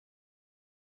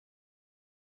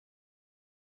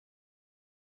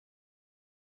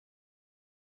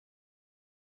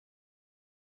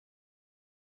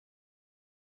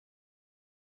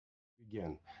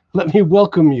Again, let me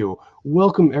welcome you.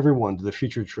 Welcome everyone to the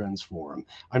Future Trends Forum.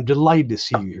 I'm delighted to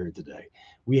see you here today.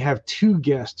 We have two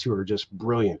guests who are just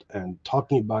brilliant and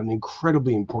talking about an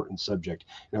incredibly important subject,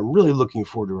 and I'm really looking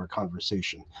forward to our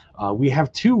conversation. We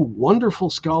have two wonderful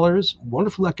scholars,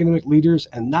 wonderful academic leaders,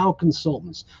 and now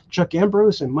consultants, Chuck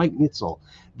Ambrose and Mike Nietzel.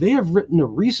 They have written a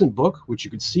recent book, which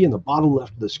you can see in the bottom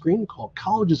left of the screen, called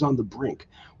College is on the Brink,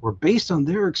 where based on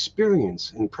their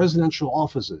experience in presidential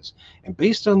offices and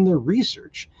based on their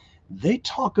research, they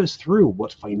talk us through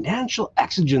what financial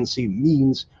exigency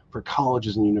means for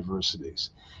colleges and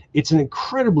universities. It's an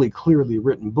incredibly clearly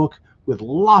written book with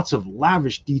lots of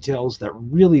lavish details that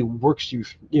really walks you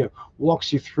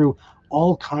through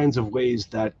all kinds of ways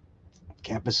that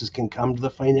campuses can come to the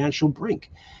financial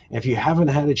brink. And if you haven't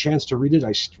had a chance to read it,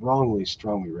 I strongly,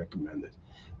 strongly recommend it.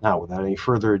 Now, without any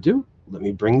further ado, let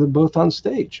me bring them both on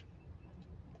stage.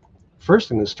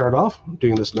 First, I'm going to start off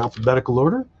doing this in alphabetical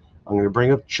order. I'm going to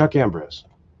bring up Chuck Ambrose.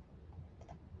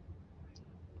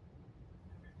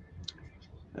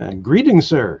 And greetings,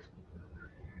 sir.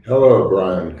 Hello,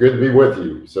 Brian. Good to be with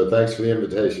you. So thanks for the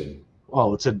invitation.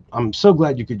 Well, I'm so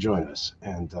glad you could join us.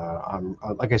 And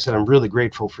like I said, I'm really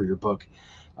grateful for your book.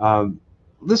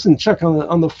 Listen, Chuck,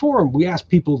 on the forum, we asked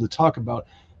people to talk about,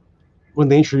 when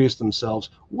they introduce themselves,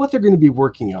 what they're going to be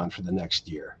working on for the next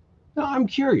year. Now, I'm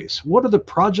curious, what are the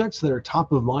projects that are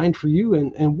top of mind for you,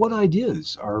 and what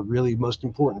ideas are really most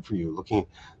important for you looking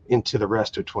into the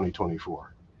rest of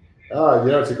 2024?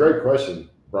 It's a great question,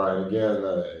 Brian. Again,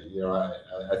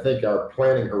 I think our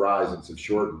planning horizons have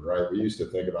shortened, right? We used to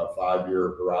think about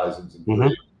 5-year horizons and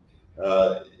 3.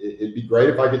 It'd be great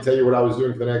if I could tell you what I was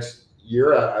doing for the next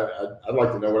year. I'd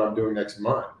like to know what I'm doing next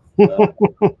month.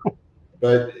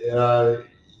 But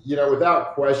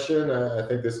without question, I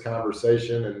think this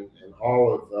conversation and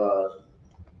all of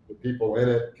the people in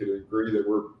it could agree that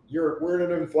we're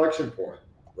at an inflection point,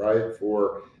 right,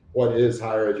 for what is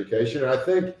higher education. And I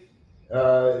think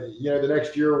the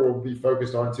next year will be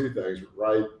focused on two things,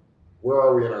 right? Where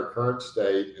are we in our current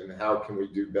state, and how can we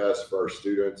do best for our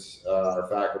students, our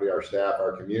faculty, our staff,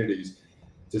 our communities,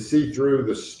 to see through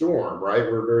the storm,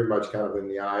 right? We're very much kind of in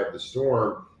the eye of the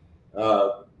storm.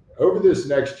 Over this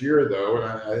next year, though, and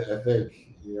I think,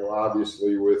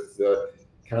 obviously with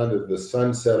kind of the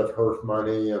sunset of HERF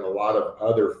money and a lot of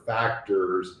other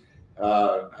factors,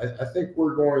 I think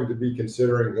we're going to be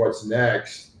considering what's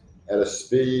next at a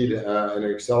speed and an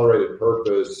accelerated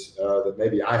purpose that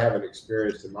maybe I haven't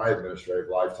experienced in my administrative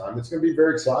lifetime. It's going to be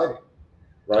very exciting,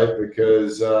 right?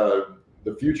 Because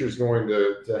the future is going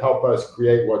to help us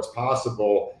create what's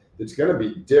possible. It's going to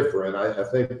be different. I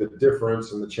think the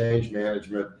difference in the change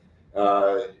management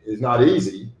is not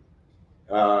easy,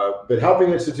 but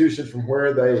helping institutions from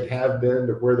where they have been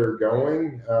to where they're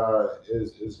going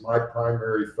is my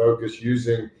primary focus,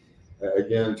 using,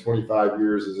 again, 25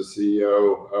 years as a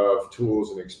CEO of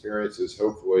tools and experiences,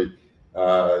 hopefully,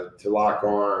 to lock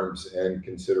arms and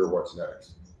consider what's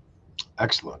next.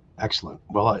 Excellent, excellent.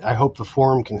 Well, I hope the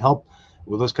forum can help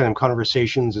with those kind of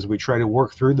conversations as we try to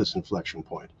work through this inflection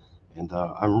point. And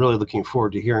I'm really looking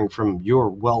forward to hearing from your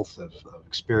wealth of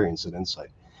experience and insight.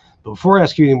 But before I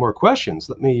ask you any more questions,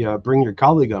 let me bring your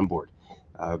colleague on board.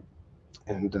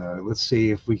 And let's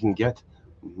see if we can get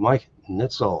Mike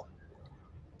Nietzel.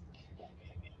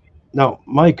 Now,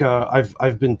 Mike,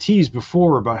 I've been teased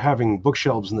before about having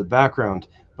bookshelves in the background,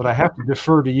 but I have to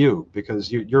defer to you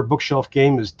because your bookshelf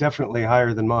game is definitely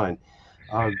higher than mine.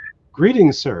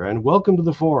 Greetings, sir, and welcome to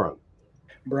the forum.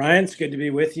 Brian, it's good to be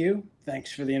with you.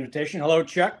 Thanks for the invitation. Hello,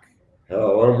 Chuck.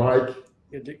 Hello, Mike.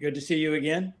 Good to see you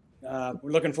again.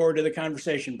 We're looking forward to the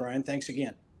conversation, Brian. Thanks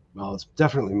again. Well, it's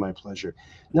definitely my pleasure.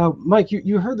 Now, Mike,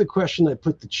 you heard the question I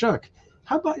put to Chuck.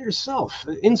 How about yourself,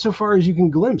 insofar as you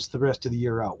can glimpse the rest of the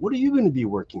year out? What are you going to be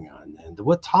working on, and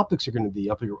what topics are going to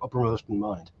be uppermost in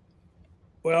mind?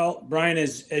 Well, Brian,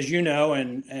 as you know,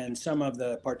 and some of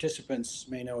the participants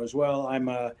may know as well, I'm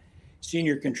a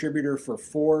senior contributor for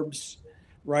Forbes,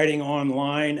 writing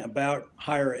online about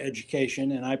higher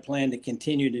education, and I plan to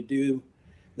continue to do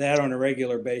that on a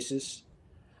regular basis.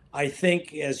 I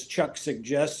think, as Chuck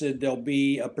suggested, there'll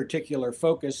be a particular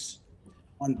focus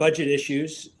on budget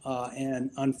issues,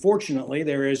 and unfortunately,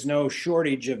 there is no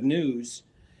shortage of news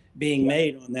being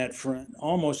made on that front.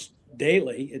 Almost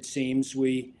daily, it seems,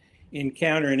 we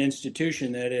encounter an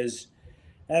institution that is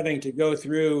having to go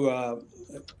through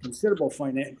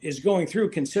going through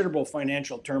considerable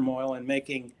financial turmoil and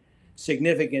making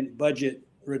significant budget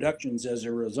reductions as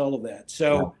a result of that.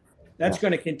 So that's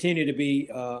going to continue to be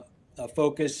a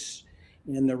focus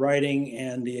in the writing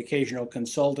and the occasional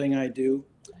consulting I do.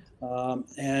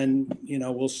 And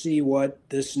we'll see what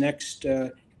this next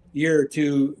year or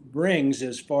two brings,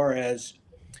 as far as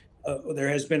there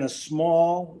has been a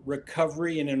small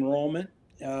recovery in enrollment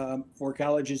for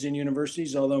colleges and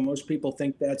universities, although most people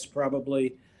think that's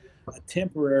probably a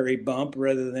temporary bump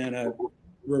rather than a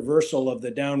reversal of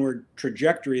the downward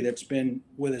trajectory that's been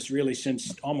with us really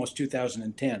since almost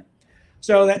 2010.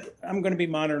 So that I'm going to be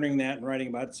monitoring that and writing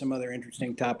about some other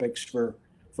interesting topics for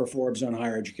Forbes on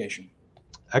higher education.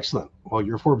 Excellent. Well,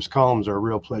 your Forbes columns are a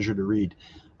real pleasure to read,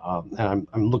 and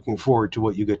I'm looking forward to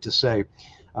what you get to say.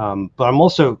 But I'm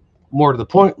also, more to the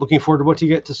point, looking forward to what you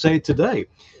get to say today.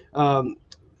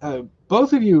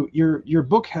 Both of you, your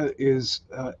book is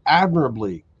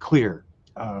admirably clear.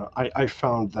 I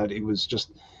found that it was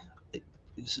just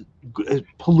as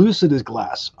pellucid as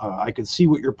glass. I could see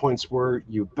what your points were.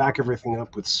 You back everything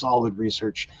up with solid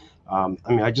research. I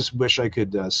mean, I just wish I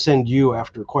could send you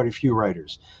after quite a few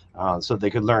writers so they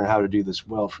could learn how to do this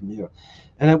well from you.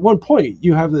 And at one point,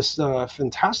 you have this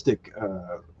fantastic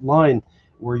line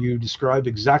where you describe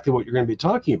exactly what you're going to be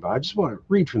talking about. I just want to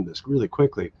read from this really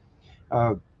quickly.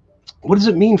 What does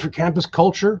it mean for campus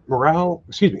culture, morale?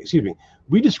 Excuse me.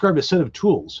 We described a set of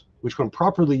tools which, when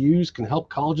properly used, can help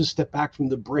colleges step back from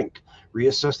the brink,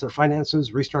 reassess their finances,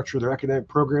 restructure their academic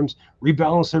programs,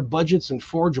 rebalance their budgets, and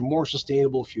forge a more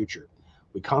sustainable future.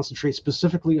 We concentrate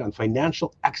specifically on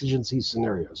financial exigency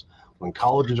scenarios, when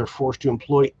colleges are forced to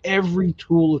employ every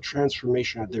tool of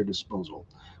transformation at their disposal.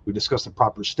 We discuss the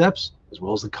proper steps, as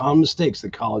well as the common mistakes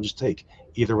that colleges take,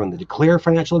 either when they declare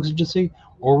financial exigency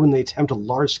or when they attempt a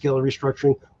large-scale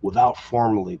restructuring without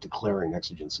formally declaring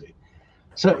exigency.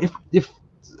 So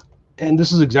and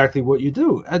this is exactly what you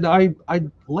do. And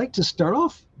I'd like to start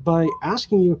off by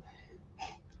asking you,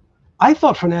 I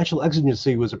thought financial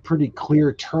exigency was a pretty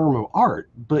clear term of art,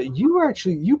 but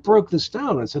you broke this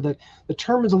down and said that the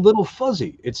term is a little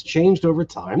fuzzy. It's changed over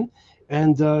time,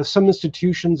 and some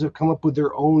institutions have come up with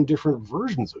their own different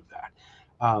versions of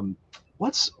that.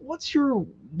 What's your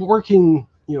working,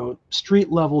 street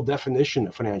level definition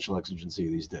of financial exigency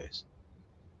these days?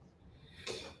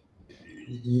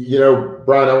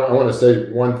 Brian, I want to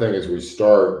say one thing as we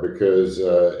start, because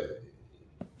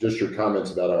just your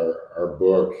comments about our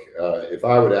book, if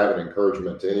I would have an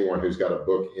encouragement to anyone who's got a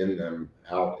book in them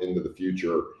out into the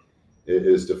future, it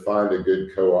is to find a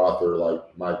good co-author like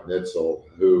Mike Nietzel,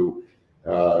 who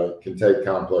can take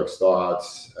complex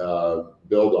thoughts,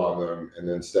 build on them, and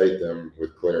then state them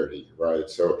with clarity, right?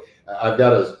 So I've got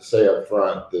to say up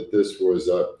front that this was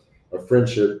a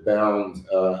friendship bound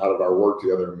out of our work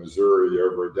together in Missouri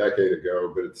over a decade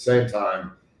ago. But at the same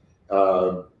time,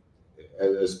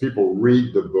 as people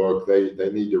read the book,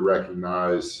 they need to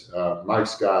recognize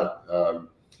Mike's got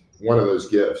one of those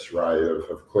gifts, right,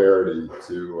 of clarity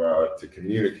to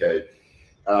communicate.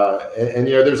 And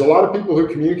there's a lot of people who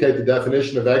communicate the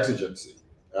definition of exigency,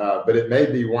 but it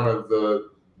may be one of the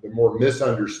more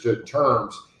misunderstood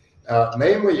terms,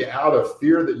 mainly out of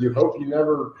fear that you hope you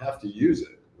never have to use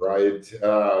it. Right.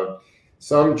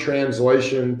 Some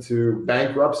translation to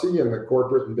bankruptcy in the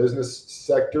corporate and business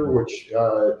sector, which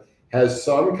has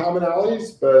some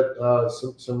commonalities, but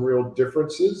some real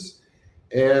differences.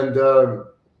 And,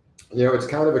 it's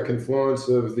kind of a confluence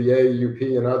of the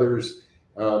AAUP and others.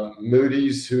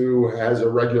 Moody's, who has a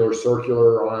regular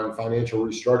circular on financial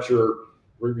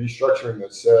restructuring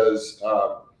that says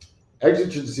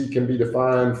exigency can be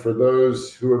defined for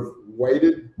those who have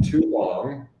waited too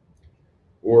long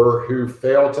or who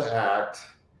fail to act,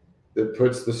 that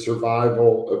puts the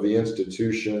survival of the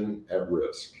institution at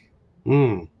risk.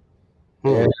 And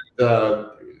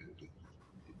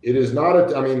it is not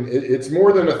it's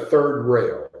more than a third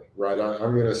rail, right?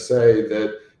 I'm going to say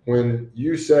that when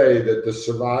you say that the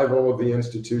survival of the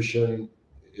institution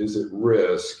is at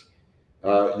risk,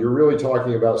 you're really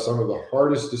talking about some of the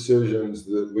hardest decisions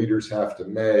that leaders have to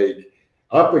make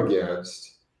up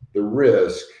against the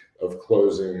risk of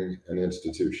closing an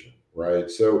institution, right?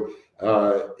 So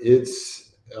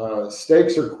its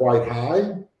stakes are quite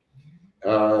high.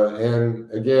 And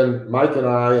again, Mike and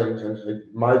I, and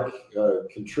Mike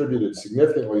contributed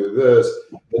significantly to this.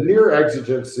 The near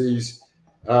exigencies,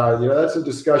 that's a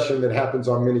discussion that happens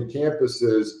on many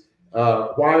campuses.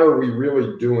 Why are we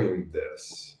really doing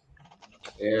this?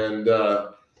 And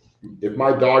if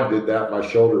my dog did that, my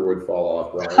shoulder would fall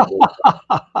off, right?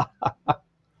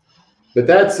 But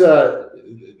that's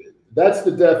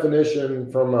the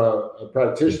definition from a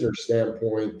practitioner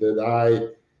standpoint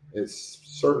that it's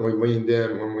certainly leaned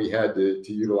in when we had to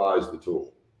utilize the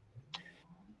tool.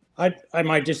 I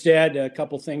might just add a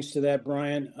couple things to that,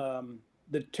 Brian.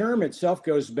 The term itself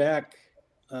goes back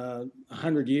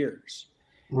 100 years.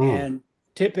 And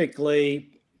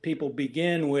typically people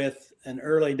begin with an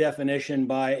early definition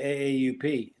by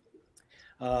AAUP,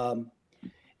 So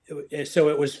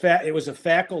it was a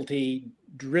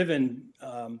faculty-driven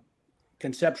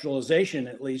conceptualization,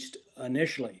 at least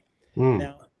initially.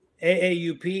 Now,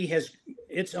 AAUP has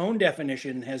its own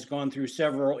definition, has gone through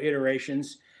several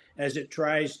iterations as it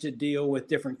tries to deal with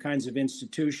different kinds of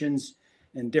institutions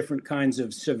and different kinds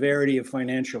of severity of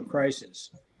financial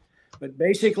crisis. But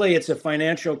basically, it's a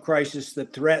financial crisis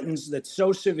that's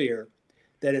so severe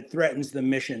that it threatens the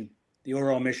mission, the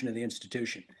overall mission of the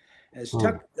institution. As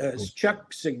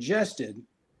Chuck suggested,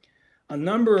 a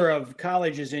number of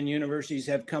colleges and universities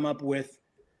have come up with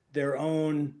their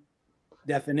own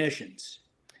definitions.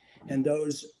 And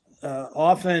those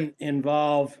often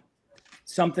involve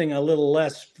something a little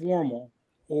less formal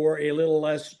or a little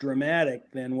less dramatic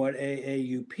than what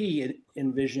AAUP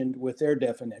envisioned with their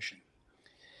definition.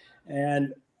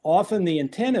 And often the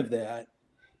intent of that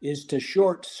is to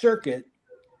short circuit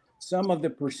some of the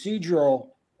procedural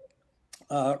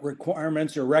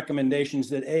requirements or recommendations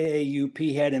that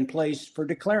AAUP had in place for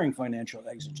declaring financial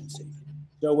exigency.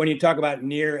 So when you talk about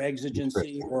near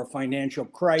exigency or financial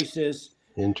crisis,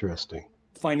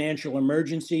 financial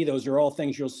emergency, those are all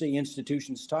things you'll see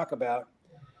institutions talk about.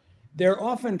 They're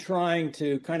often trying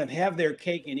to kind of have their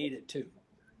cake and eat it too,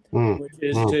 which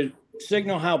is to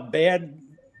signal how bad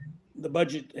the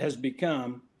budget has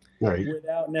become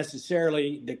without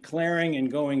necessarily declaring and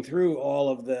going through all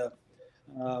of the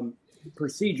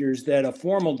procedures that a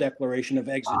formal declaration of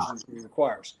exigency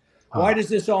requires. Why does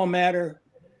this all matter?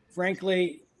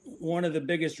 Frankly, one of the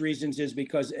biggest reasons is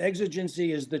because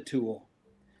exigency is the tool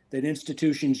that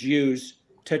institutions use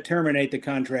to terminate the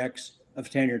contracts of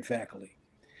tenured faculty.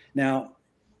 Now,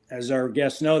 as our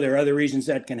guests know, there are other reasons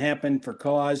that can happen for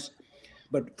cause,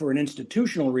 but for an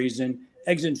institutional reason,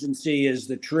 exigency is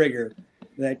the trigger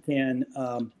that can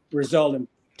result in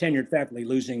tenured faculty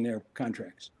losing their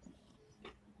contracts.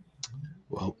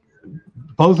 Well,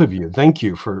 both of you, thank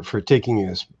you for taking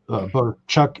us. Both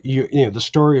Chuck, you know, the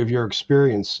story of your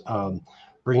experience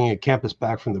bringing a campus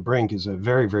back from the brink is a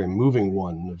very, very moving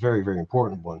one, a very, very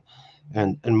important one.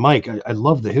 And Mike, I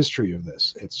love the history of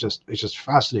this. It's just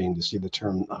fascinating to see the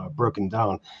term broken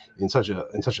down in such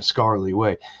a scholarly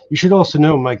way. You should also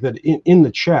know, Mike, that in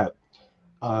the chat,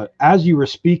 as you were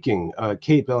speaking,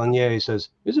 Kate Bellinier says,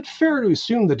 "Is it fair to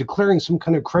assume that declaring some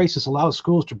kind of crisis allows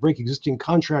schools to break existing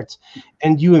contracts?"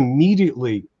 And you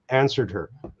immediately answered her,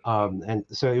 and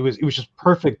so it was just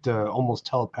perfect, almost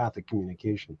telepathic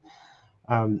communication.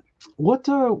 What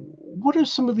are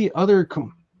some of the other?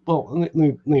 Well, let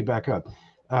me back up.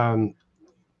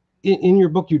 In your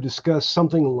book, you discuss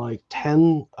something like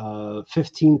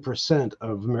 15%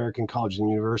 of American colleges and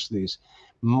universities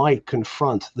might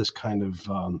confront this kind of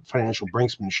financial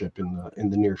brinksmanship in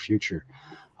the near future.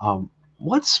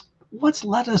 What's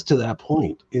led us to that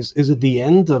point? Is it the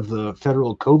end of the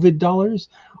federal COVID dollars?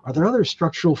 Are there other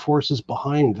structural forces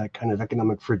behind that kind of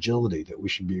economic fragility that we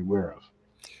should be aware of?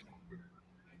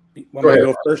 Want me to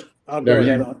go first? I'll go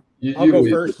ahead on. I'll go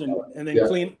first and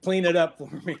then clean it up for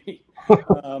me.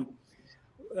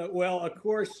 Well, of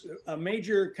course, a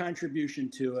major contribution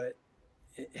to it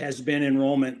has been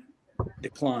enrollment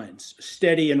declines,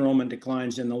 steady enrollment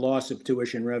declines, and the loss of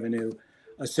tuition revenue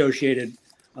associated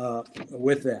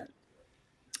with that.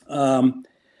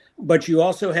 But you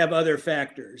also have other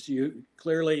factors.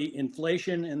 Clearly,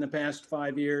 inflation in the past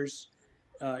 5 years,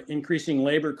 increasing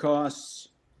labor costs,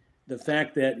 the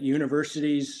fact that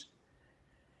universities,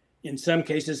 in some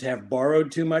cases, have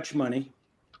borrowed too much money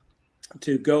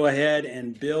to go ahead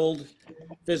and build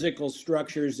physical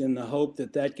structures in the hope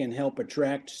that that can help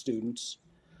attract students.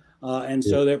 And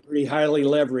so they're pretty highly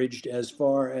leveraged as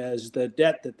far as the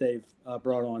debt that they've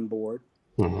brought on board.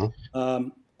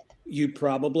 You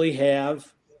probably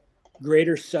have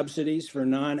greater subsidies for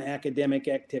non-academic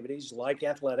activities like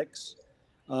athletics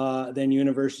than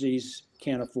universities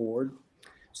can afford.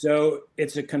 So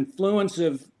it's a confluence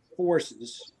of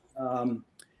forces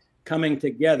coming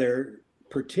together,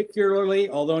 particularly,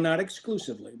 although not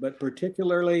exclusively, but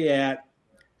particularly at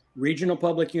regional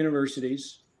public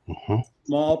universities,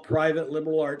 small private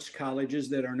liberal arts colleges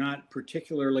that are not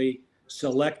particularly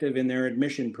selective in their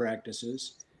admission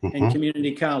practices, and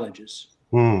community colleges.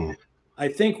 I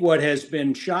think what has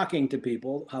been shocking to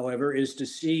people, however, is to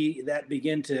see that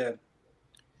begin to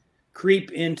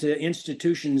creep into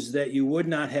institutions that you would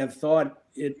not have thought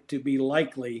it to be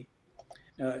likely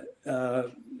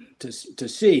to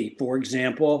see. For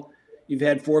example, you've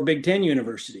had 4 Big Ten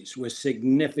universities with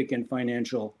significant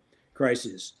financial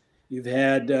crises. You've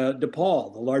had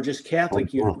DePaul, the largest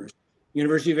Catholic university,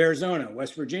 University of Arizona,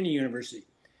 West Virginia University.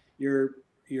 Your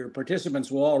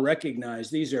participants will all recognize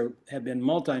these have been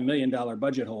multi-million-dollar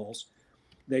budget holes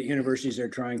that universities are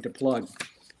trying to plug.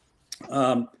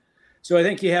 So I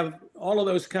think you have all of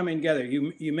those coming together.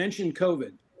 You mentioned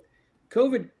COVID.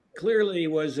 COVID clearly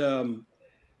was a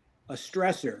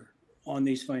stressor on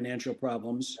these financial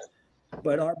problems,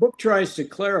 but our book tries to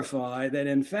clarify that,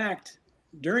 in fact,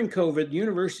 during COVID,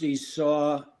 universities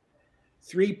saw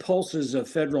 3 pulses of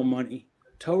federal money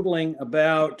totaling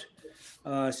about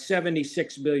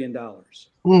 $76 billion.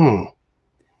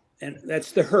 And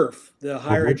that's the HERF, the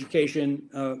Higher Education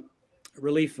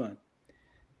Relief Fund.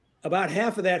 About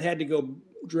half of that had to go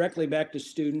directly back to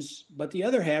students, but the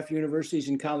other half universities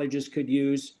and colleges could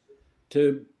use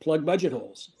to plug budget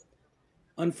holes.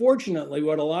 Unfortunately,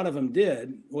 what a lot of them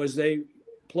did was they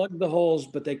plugged the holes,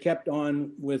 but they kept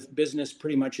on with business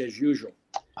pretty much as usual.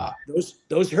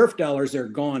 Those HERF dollars are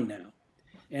gone now,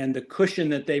 and the cushion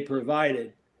that they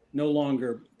provided no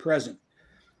longer present.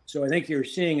 So I think you're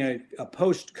seeing a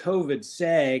post-COVID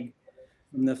sag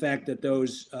from the fact that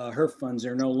those HERF funds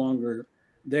are no longer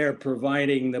there,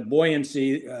 providing the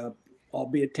buoyancy,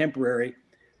 albeit temporary,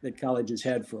 that colleges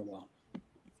had for a while.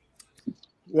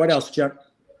 What else, Chuck?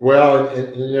 Well,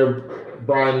 and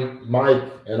Brian, Mike,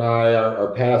 and I,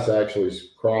 our paths actually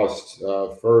crossed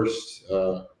first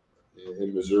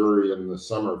in Missouri in the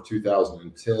summer of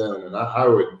 2010. And I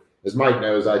would, as Mike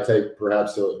knows, I take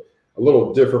perhaps a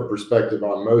little different perspective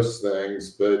on most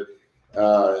things. But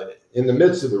in the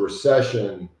midst of the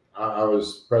recession, I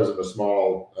was president of a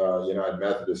small United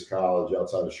Methodist college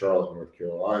outside of Charlotte, North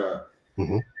Carolina.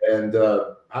 And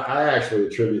I actually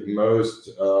attribute most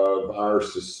of our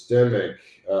systemic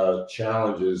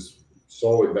challenges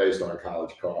solely based on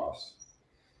college costs.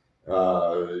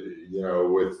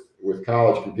 With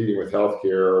college competing with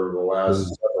healthcare over the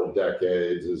last several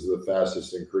decades is the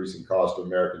fastest increasing cost of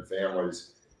American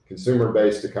families,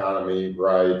 consumer-based economy,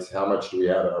 right? How much do we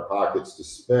have in our pockets to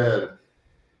spend?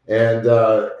 And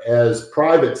as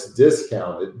privates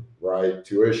discounted, right,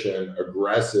 tuition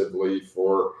aggressively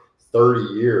for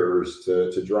 30 years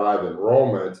to drive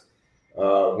enrollment,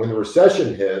 when the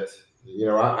recession hit,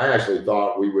 I actually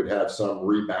thought we would have some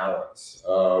rebalance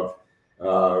of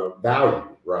value,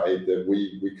 right? That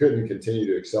we couldn't continue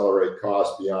to accelerate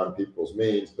costs beyond people's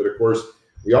means. But of course,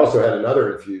 we also had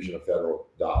another infusion of federal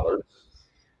dollars.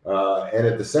 And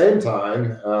at the same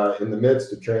time, in the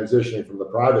midst of transitioning from the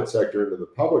private sector into the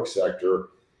public sector,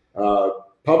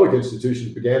 public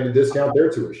institutions began to discount their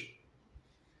tuition.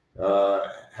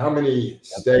 How many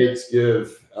states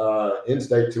give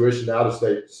in-state tuition to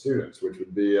out-of-state students, which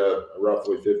would be a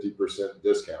roughly 50%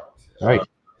 discount? Right.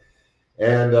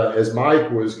 And as Mike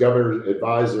was governor's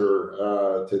advisor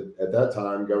at that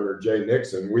time, Governor Jay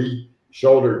Nixon, we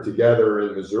shouldered together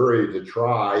in Missouri to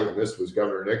try, and this was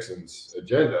Governor Nixon's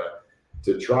agenda,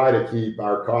 to try to keep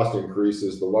our cost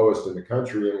increases the lowest in the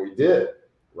country, and we did,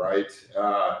 right?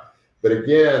 But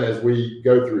again, as we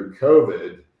go through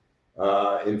COVID,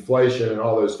 inflation and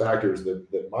all those factors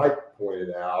that Mike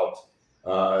pointed out,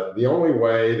 the only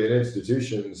way that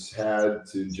institutions had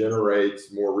to generate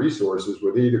more resources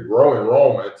would either grow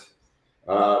enrollment,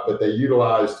 but they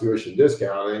utilized tuition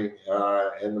discounting,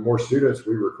 and the more students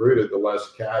we recruited, the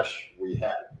less cash we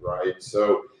had, right?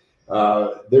 So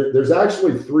there's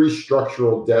actually 3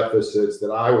 structural deficits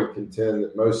that I would contend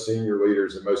that most senior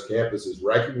leaders and most campuses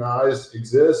recognize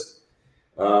exist.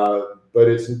 But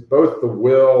it's both the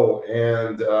will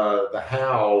and the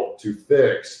how to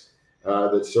fix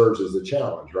that serves as the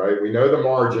challenge, right? We know the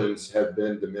margins have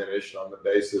been diminished on the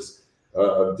basis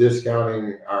of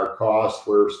discounting our costs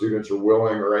where students are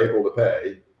willing or able to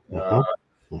pay.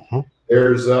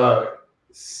 There's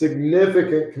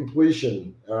significant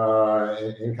completion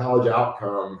in college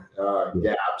outcome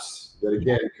gaps that,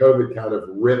 again, COVID kind of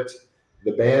ripped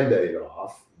the Band-Aid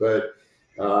off. But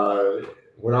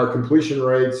when our completion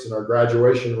rates and our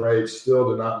graduation rates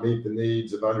still do not meet the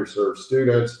needs of underserved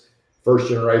students,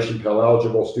 first-generation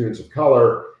Pell-eligible students of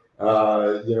color,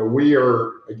 we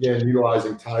are, again,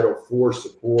 utilizing Title IV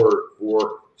support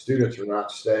for students who are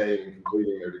not staying and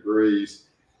completing their degrees.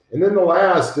 And then the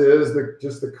last is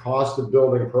just the cost of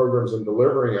building programs and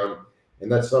delivering them.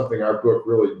 And that's something our book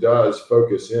really does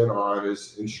focus in on,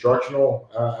 is instructional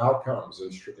outcomes,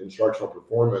 instructional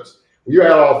performance. You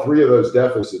add all 3 of those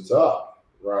deficits up,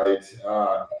 right?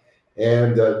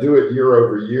 And do it year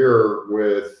over year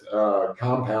with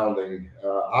compounding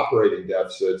operating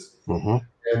deficits.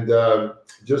 And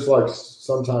just like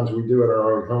sometimes we do in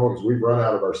our own homes, we've run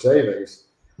out of our savings.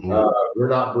 We're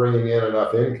not bringing in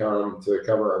enough income to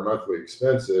cover our monthly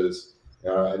expenses.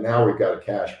 And now we've got a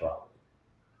cash problem.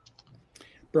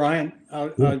 Brian,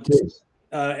 I'll just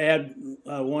add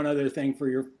one other thing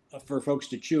for folks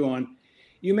to chew on.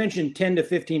 You mentioned 10 to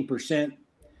 15%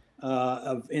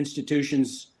 of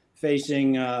institutions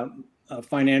facing a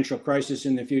financial crisis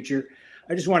in the future.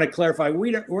 I just want to clarify,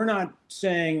 we're not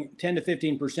saying 10 to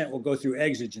 15% will go through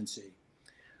exigency.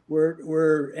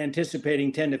 We're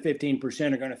anticipating 10 to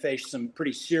 15% are going to face some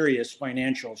pretty serious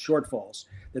financial shortfalls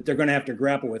that they're going to have to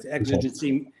grapple with.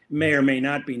 Exigency may or may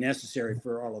not be necessary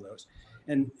for all of those.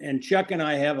 And Chuck and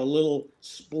I have a little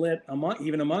split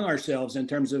among ourselves in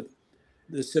terms of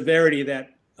the severity of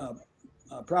that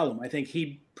problem. I think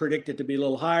he predicted to be a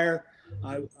little higher.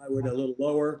 I would a little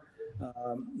lower.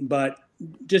 But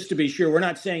just to be sure, we're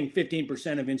not saying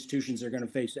 15% of institutions are going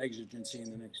to face exigency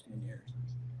in the next 10 years.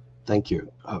 Thank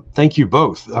you. Thank you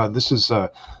both. This is a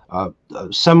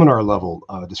seminar level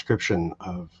description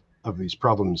of these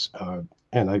problems.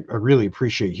 And I really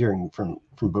appreciate hearing from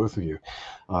both of you.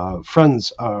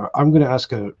 Friends, I'm going to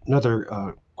ask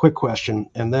another quick question,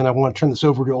 and then I want to turn this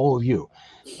over to all of you.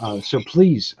 So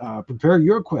please prepare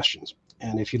your questions.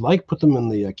 And if you'd like, put them in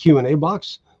the Q&A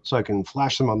box so I can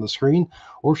flash them on the screen.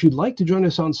 Or if you'd like to join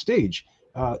us on stage,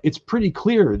 it's pretty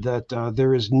clear that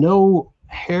there is no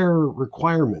hair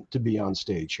requirement to be on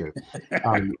stage here.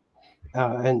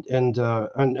 And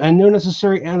no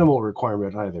necessary animal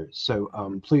requirement either. So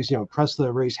please, press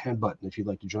the raise hand button if you'd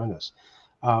like to join us.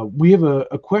 We have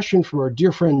a question from our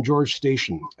dear friend George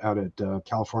Station out at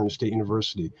California State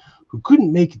University, who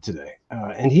couldn't make it today.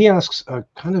 And he asks a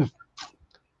kind of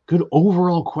good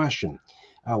overall question.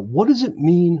 What does it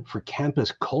mean for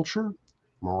campus culture,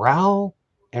 morale,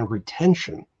 and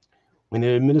retention when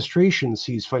an administration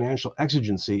sees financial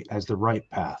exigency as the right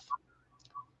path?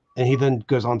 And he then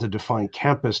goes on to define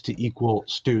campus to equal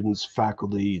students,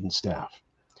 faculty, and staff.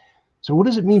 So what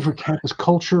does it mean for campus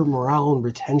culture, morale, and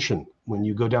retention when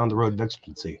you go down the road of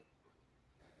exigency?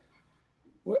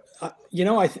 Well,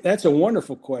 that's a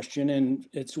wonderful question. And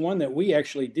it's one that we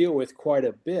actually deal with quite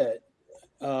a bit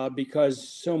because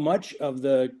so much of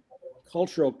the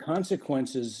cultural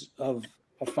consequences of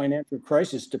a financial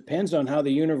crisis depends on how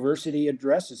the university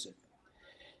addresses it.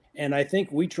 And I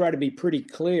think we try to be pretty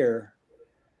clear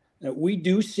that we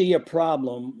do see a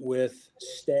problem with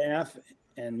staff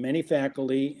and many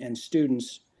faculty and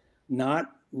students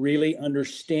not really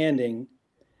understanding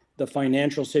the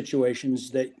financial situations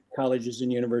that colleges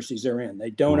and universities are in. They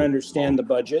don't understand the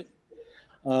budget.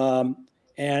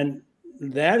 And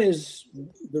that is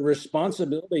the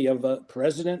responsibility of a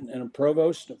president and a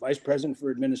provost, a vice president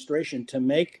for administration, to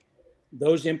make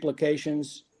those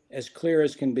implications as clear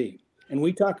as can be. And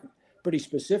we talk pretty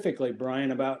specifically,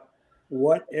 Brian, about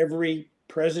what every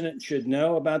president should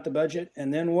know about the budget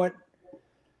and then what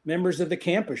members of the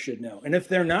campus should know. And if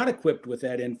they're not equipped with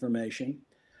that information,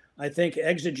 I think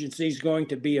exigency is going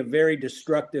to be a very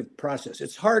destructive process.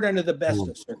 It's hard under the best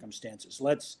of circumstances.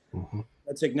 Let's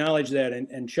acknowledge that.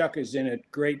 And Chuck is in a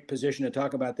great position to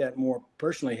talk about that more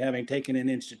personally, having taken an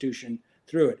institution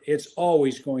through it. It's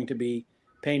always going to be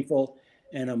painful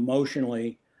and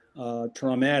emotionally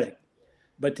traumatic.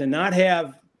 But to not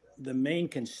have the main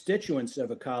constituents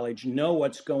of a college know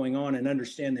what's going on and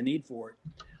understand the need for it,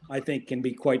 I think can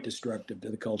be quite destructive to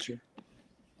the culture.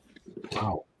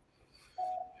 Wow.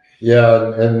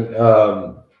 Yeah, and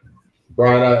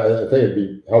Brian, I think it'd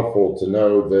be helpful to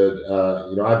know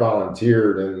that I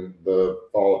volunteered in the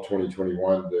fall of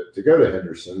 2021 to go to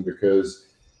Henderson because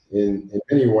in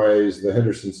many ways the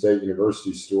Henderson State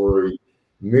University story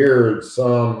mirrored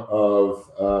some of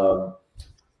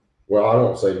well, I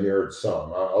won't say mirrored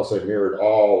some. I'll say mirrored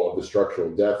all of the structural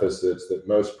deficits that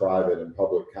most private and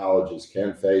public colleges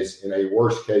can face in a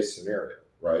worst case scenario,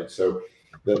 right? So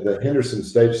the Henderson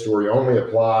State story only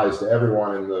applies to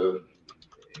everyone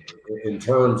in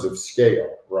terms of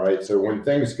scale, right? So when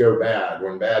things go bad,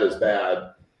 when bad is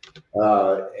bad,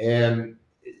 and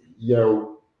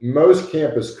most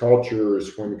campus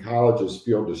cultures, when colleges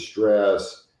feel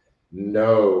distress,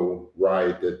 know,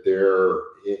 right, that they're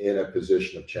in a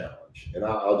position of challenge. And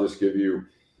I'll just give you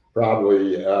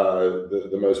probably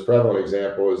the most prevalent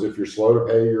example is if you're slow to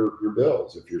pay your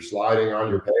bills, if you're sliding on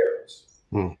your payrolls.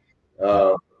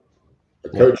 A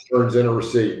coach turns in a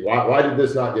receipt. Why did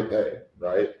this not get paid,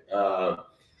 right?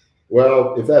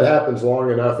 Well, if that happens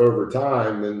long enough over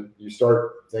time, then you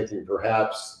start thinking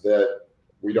perhaps that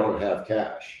we don't have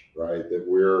cash, right?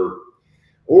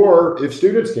 Or if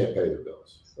students can't pay their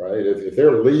bills, right? If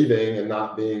they're leaving and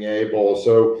not being able,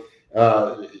 so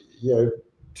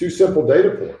two simple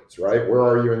data points, right? Where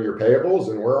are you in your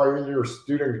payables and where are you in your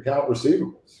student account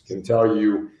receivables can tell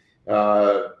you.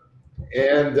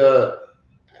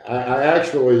 I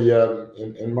actually,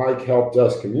 and Mike helped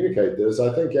us communicate this,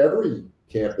 I think every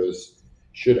campus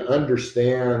should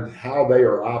understand how they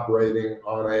are operating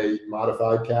on a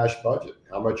modified cash budget,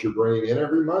 how much you're bringing in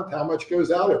every month, how much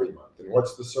goes out every month, and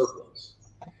what's the surplus.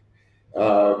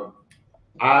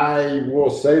 I will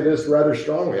say this rather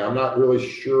strongly. I'm not really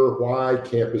sure why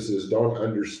campuses don't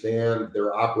understand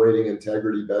their operating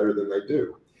integrity better than they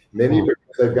do. Many because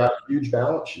they've got huge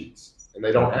balance sheets and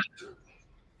they don't have to.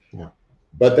 Yeah.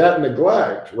 But that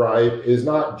neglect, right, is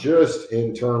not just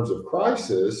in terms of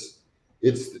crisis,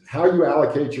 it's how you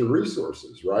allocate your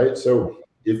resources, right? So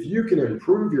if you can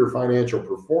improve your financial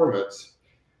performance,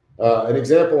 an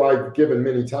example I've given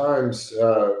many times,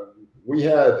 we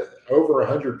had over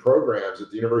 100 programs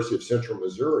at the University of Central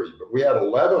Missouri, but we had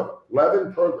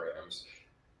 11 programs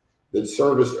that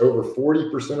serviced over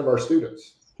 40% of our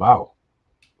students. Wow.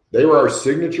 They were our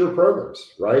signature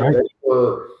programs, right? They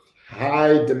were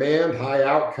high demand, high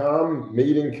outcome,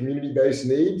 meeting community-based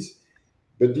needs.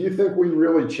 But do you think we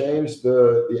really changed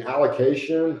the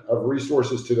allocation of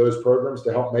resources to those programs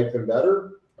to help make them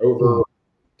better over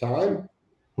time?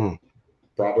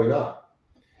 Probably not.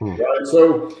 Right?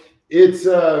 So it's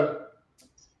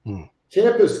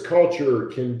campus culture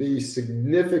can be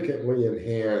significantly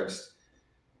enhanced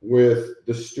with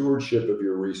the stewardship of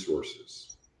your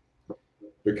resources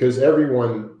because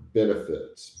everyone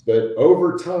benefits. But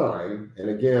over time, and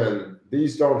again,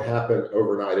 these don't happen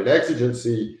overnight. An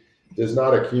exigency does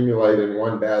not accumulate in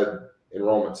one bad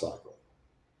enrollment cycle.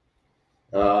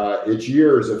 It's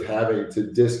years of having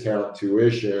to discount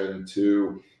tuition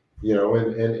to, you know,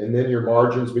 and then your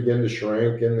margins begin to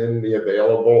shrink, and then the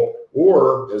available,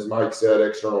 or as Mike said,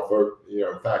 external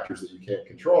factors that you can't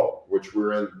control, which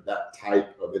we're in that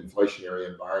type of inflationary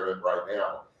environment right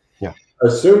now. Yeah.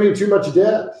 Assuming too much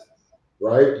debt,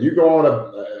 right? You go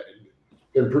on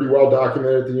been pretty well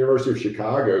documented at the University of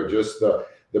Chicago, just the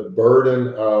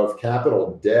burden of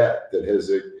capital debt that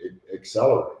has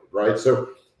accelerated, right? So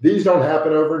these don't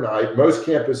happen overnight. Most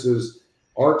campuses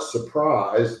aren't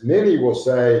surprised. Many will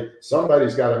say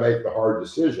somebody's got to make the hard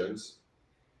decisions.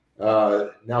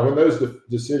 Now, when those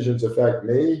decisions affect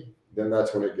me, then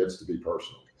that's when it gets to be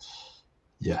personal.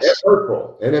 Yes. And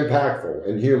hurtful and impactful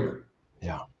and human.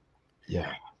 Yeah.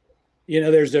 Yeah. You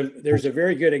know, there's a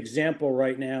very good example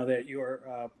right now that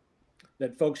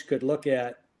that folks could look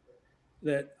at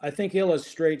that I think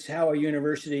illustrates how a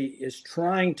university is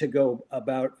trying to go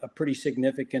about a pretty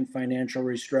significant financial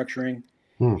restructuring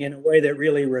in a way that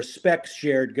really respects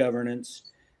shared governance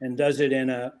and does it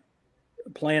in a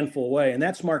planful way. And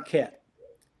that's Marquette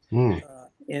in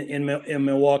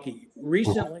Milwaukee.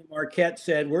 Recently, Marquette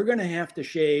said, we're going to have to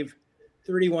shave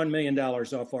 $31 million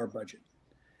off our budget.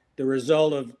 The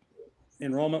result of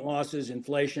enrollment losses,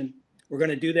 inflation. We're going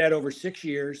to do that over 6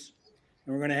 years,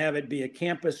 and we're going to have it be a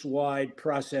campus-wide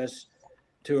process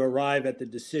to arrive at the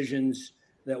decisions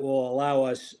that will allow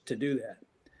us to do that.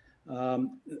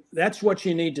 That's what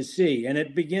you need to see. And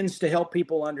it begins to help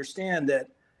people understand that,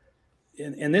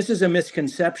 and this is a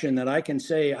misconception that I can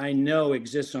say I know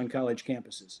exists on college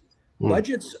campuses.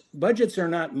 Budgets are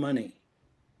not money,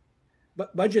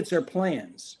 but budgets are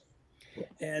plans.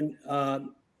 And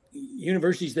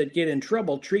universities that get in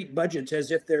trouble treat budgets as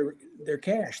if they're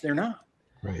cash. They're not.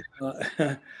 Right.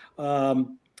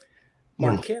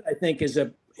 Marquette, I think, is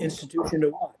an institution to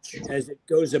watch as it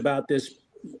goes about this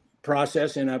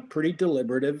process in a pretty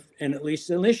deliberative, and at least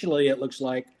initially it looks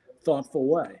like, thoughtful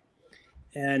way.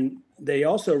 And they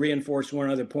also reinforce one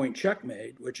other point Chuck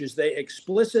made, which is they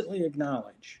explicitly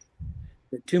acknowledge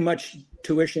that too much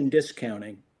tuition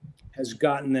discounting has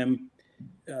gotten them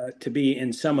to be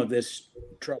in some of this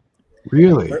trouble.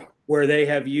 Really? Where they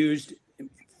have used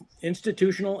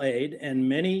institutional aid, and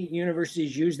many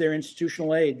universities use their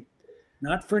institutional aid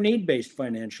not for need-based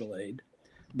financial aid,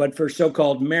 but for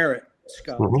so-called merit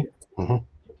scholarship,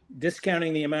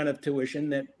 discounting the amount of tuition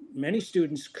that many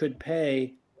students could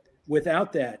pay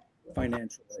without that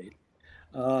financial aid.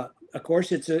 Of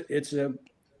course, it's a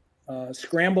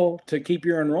scramble to keep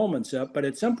your enrollments up, but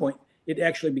at some point, it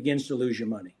actually begins to lose your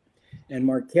money. And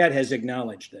Marquette has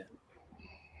acknowledged that.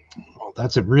 Well,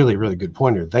 that's a really, really good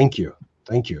pointer. Thank you.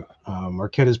 Thank you.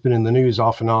 Marquette has been in the news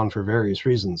off and on for various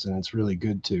reasons, and it's really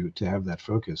good to have that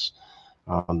focus.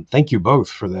 Thank you both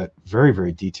for that very,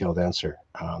 very detailed answer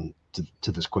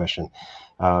to this question.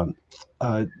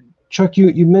 Chuck,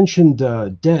 you mentioned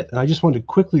debt, and I just wanted to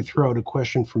quickly throw out a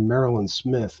question from Marilyn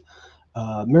Smith.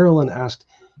 Marilyn asked,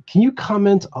 can you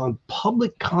comment on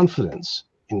public confidence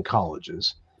in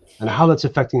colleges and how that's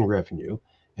affecting revenue?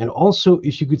 And also,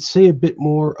 if you could say a bit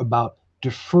more about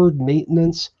deferred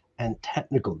maintenance and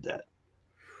technical debt.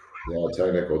 Yeah,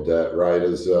 technical debt, right,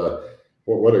 is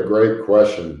Well, what a great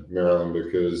question, Marilyn,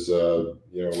 because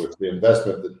with the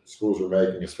investment that schools are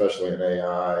making, especially in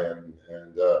AI and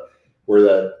where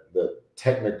that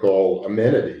technical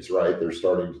amenities, right, they're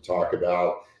starting to talk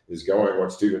about is going,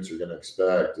 what students are going to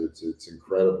expect, it's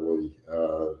incredibly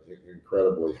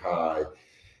high.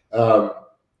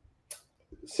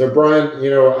 So Brian,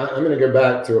 I'm going to go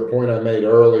back to a point I made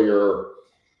earlier,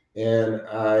 and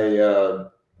I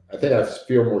think I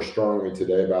feel more strongly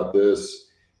today about this.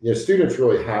 Students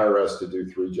really hire us to do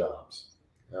three jobs.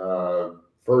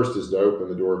 First is to open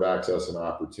the door of access and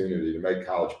opportunity to make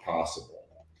college possible.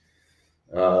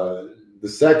 The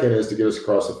second is to get us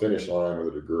across the finish line with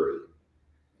a degree.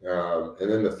 And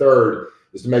then the third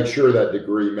is to make sure that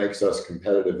degree makes us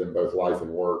competitive in both life and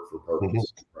work for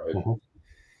purpose,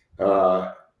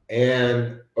 right?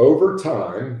 And over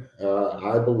time,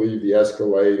 I believe the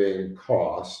escalating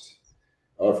cost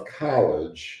of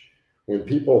college, when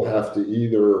people have to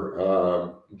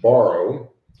either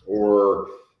borrow or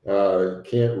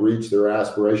can't reach their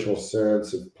aspirational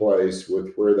sense of place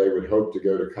with where they would hope to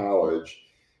go to college,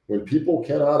 when people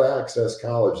cannot access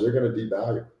college, they're going to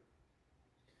devalue.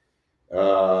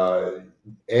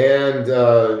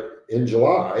 In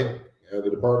July, the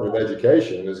Department of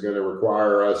Education is going to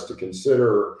require us to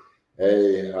consider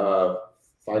a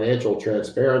financial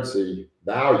transparency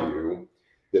value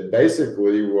that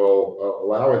basically will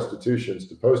allow institutions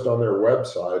to post on their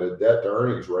website a debt to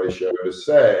earnings ratio to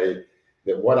say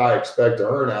that what I expect to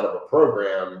earn out of a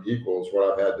program equals what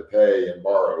I've had to pay and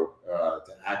borrow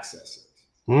to access it.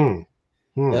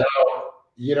 Now,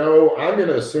 I'm going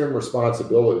to assume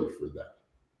responsibility for that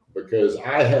because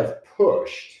I have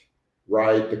pushed,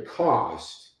 right, the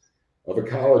cost of a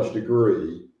college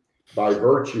degree by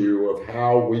virtue of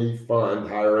how we fund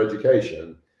higher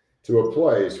education to a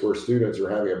place where students are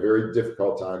having a very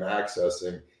difficult time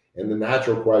accessing. And the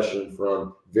natural question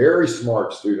from very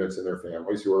smart students and their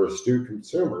families who are astute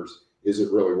consumers, is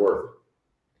it really worth it?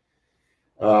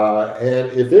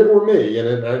 And if it were me, and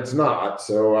it's not,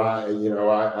 so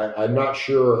I'm not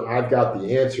sure I've got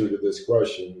the answer to this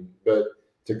question, but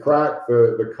to crack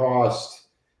the cost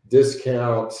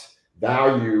discount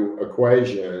value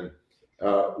equation,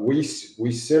 we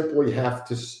simply have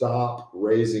to stop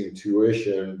raising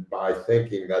tuition by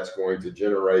thinking that's going to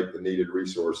generate the needed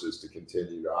resources to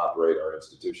continue to operate our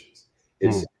institutions.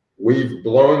 We've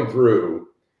blown through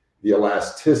the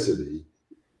elasticity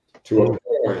to a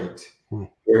point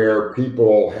where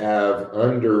people have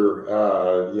under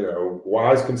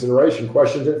wise consideration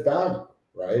questioned its value,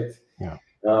 right? Yeah.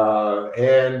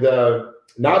 And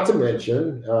not to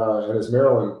mention, and as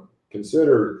Marilyn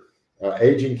considered,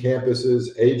 aging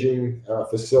campuses, aging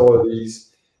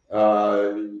facilities.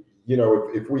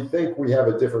 If we think we have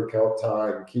a difficult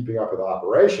time keeping up with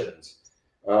operations,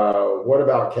 what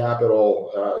about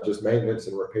capital, just maintenance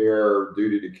and repair,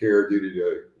 duty to care, duty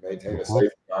to maintain a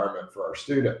safe environment for our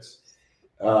students?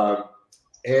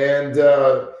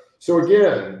 So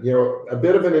again, a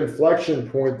bit of an inflection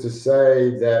point to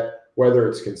say that whether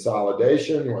it's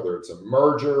consolidation, whether it's a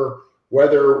merger,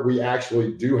 whether we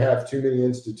actually do have too many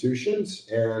institutions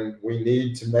and we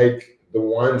need to make the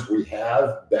ones we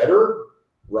have better,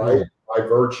 right? By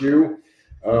virtue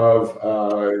of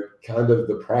kind of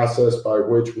the process by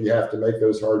which we have to make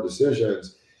those hard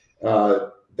decisions.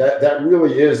 That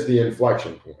really is the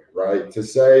inflection point, right? To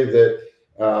say that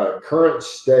current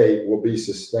state will be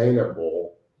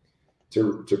sustainable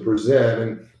to present.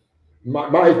 And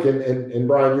Mike and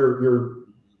Brian,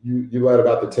 you led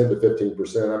about the 10 to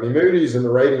 15%. I mean, Moody's and the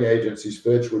rating agencies,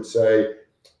 Fitch, would say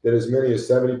that as many as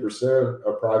 70%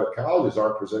 of private colleges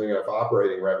aren't presenting enough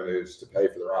operating revenues to pay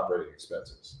for their operating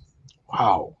expenses.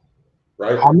 Wow.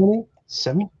 Right? How many?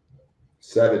 70?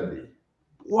 70.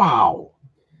 Wow.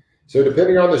 So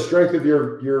depending on the strength of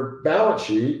your balance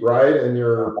sheet, right, and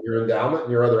your endowment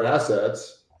and your other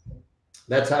assets,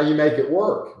 that's how you make it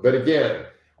work. But again,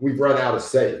 we've run out of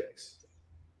savings.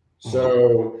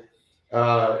 So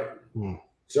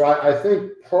I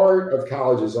think part of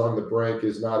colleges on the brink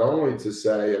is not only to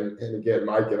say, and again,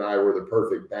 Mike and I were the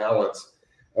perfect balance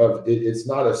of it's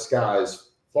not a sky's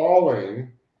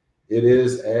falling. It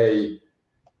is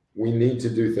we need to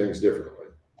do things differently,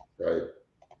 right?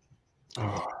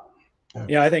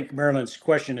 Yeah, I think Marilyn's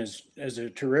question is a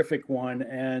terrific one,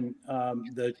 and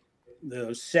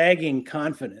the sagging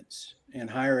confidence in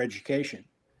higher education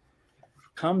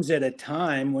comes at a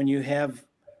time when you have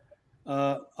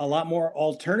a lot more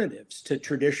alternatives to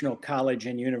traditional college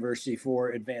and university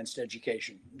for advanced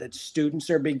education that students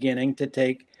are beginning to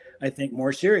take, I think,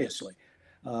 more seriously.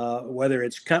 Whether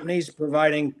it's companies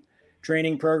providing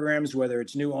training programs, whether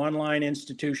it's new online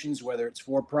institutions, whether it's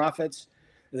for-profits,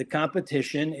 the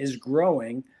competition is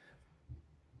growing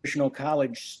traditional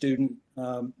college student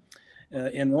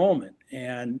enrollment.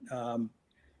 And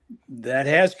that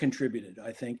has contributed,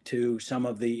 I think, to some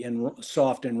of the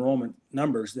soft enrollment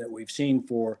numbers that we've seen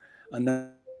for a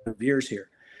number of years here.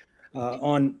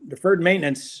 On deferred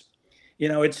maintenance, you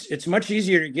know, it's much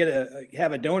easier to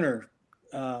have a donor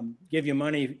give you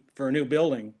money for a new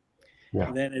building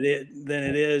than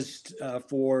it is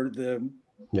for the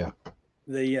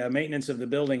maintenance of the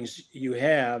buildings you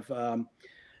have.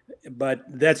 But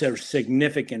that's a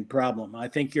significant problem. I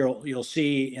think you'll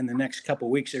see in the next couple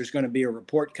of weeks, there's going to be a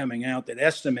report coming out that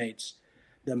estimates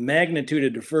the magnitude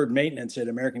of deferred maintenance at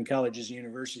American colleges and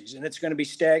universities, and it's going to be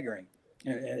staggering.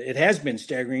 It has been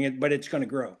staggering, but it's going to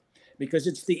grow because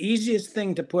it's the easiest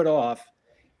thing to put off,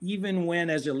 even when,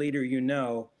 as a leader, you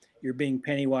know you're being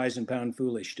penny wise and pound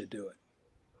foolish to do it.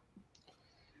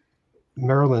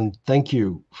 Marilyn, thank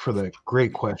you for the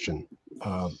great question.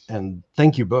 And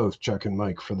thank you both, Chuck and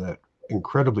Mike, for that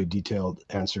incredibly detailed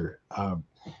answer.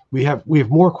 We have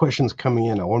more questions coming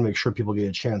in. I want to make sure people get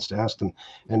a chance to ask them.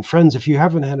 And friends, if you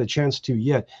haven't had a chance to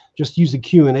yet, just use the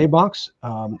Q&A box.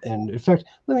 And in fact,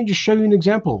 let me just show you an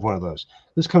example of one of those.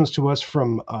 This comes to us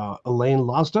from Elaine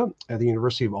Lazda at the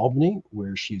University of Albany,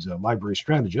 where she's a library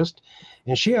strategist.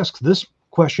 And she asks this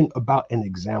question about an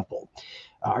example.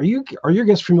 Are your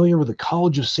guests familiar with the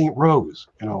College of St. Rose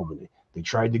in Albany? They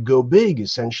tried to go big,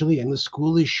 essentially, and the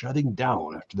school is shutting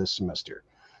down after this semester.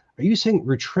 Are you saying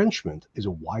retrenchment is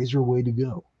a wiser way to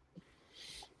go?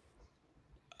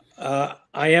 I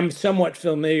am somewhat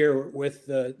familiar with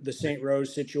the St.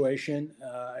 Rose situation,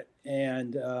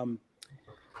 and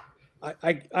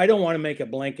I don't want to make a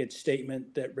blanket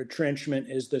statement that retrenchment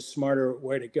is the smarter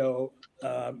way to go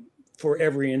for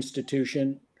every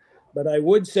institution. But I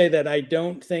would say that I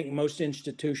don't think most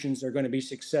institutions are going to be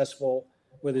successful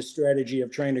with a strategy of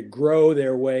trying to grow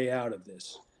their way out of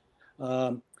this.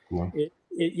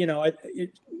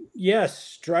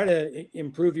 Yes, try to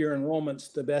improve your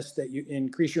enrollments the best that you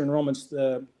increase your enrollments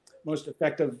the most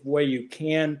effective way you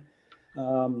can.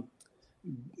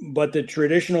 But the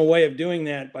traditional way of doing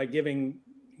that by giving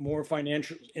more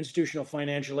institutional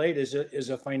financial aid is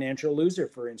a financial loser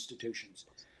for institutions.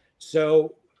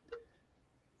 So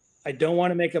I don't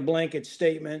want to make a blanket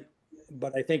statement,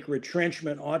 but I think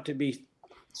retrenchment ought to be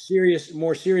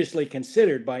more seriously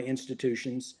considered by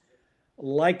institutions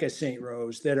like a St.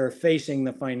 Rose that are facing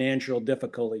the financial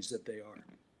difficulties that they are.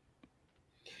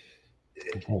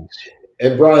 Thanks.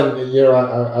 And Brian, you know,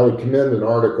 I would commend an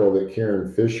article that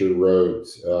Karen Fisher wrote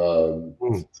a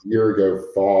year ago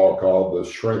fall called "The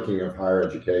Shrinking of Higher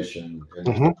Education." And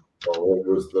it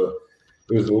was the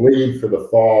lead for the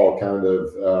fall kind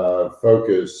of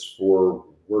focus for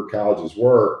where colleges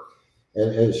were.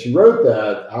 And she wrote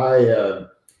that.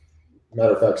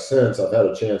 Matter of fact, since I've had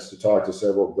a chance to talk to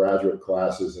several graduate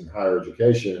classes in higher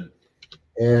education,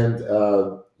 and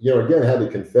again, had to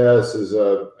confess as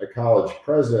a college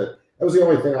president, that was the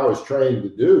only thing I was trained to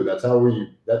do. That's how we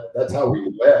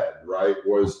led, right?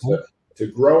 Was to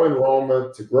grow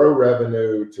enrollment, to grow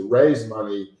revenue, to raise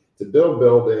money, to build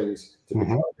buildings, to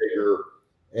become bigger,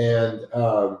 and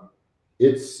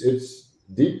it's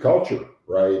deep culture,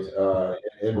 right?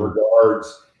 In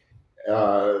regards.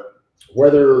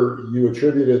 Whether you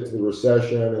attribute it to the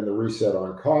recession and the reset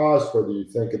on cost, whether you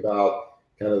think about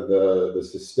kind of the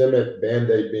systemic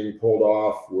Band-Aid being pulled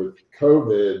off with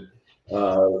COVID,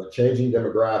 changing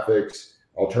demographics,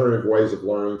 alternative ways of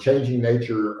learning, changing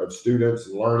nature of students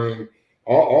and learning,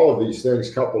 all of these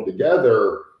things coupled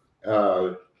together,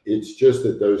 it's just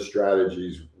that those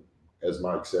strategies, as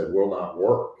Mike said, will not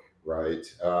work, right?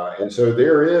 And so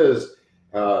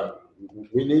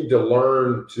we need to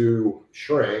learn to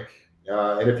shrink.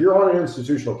 And if you're on an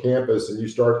institutional campus and you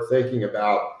start thinking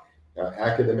about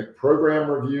academic program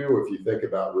review, if you think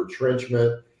about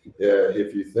retrenchment,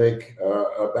 if you think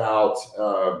about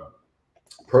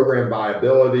program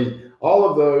viability, all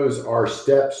of those are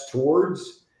steps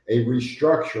towards a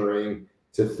restructuring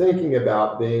to thinking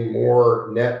about being more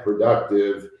net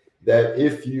productive, that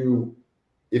if you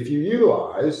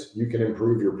utilize, you can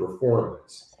improve your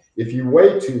performance. If you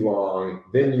wait too long,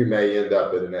 then you may end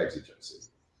up at an exigency.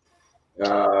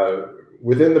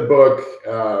 Within the book,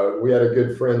 we had a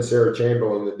good friend, Sarah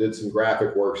Chamberlain, that did some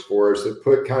graphic works for us that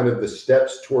put kind of the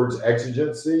steps towards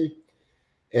exigency,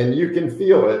 and you can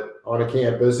feel it on a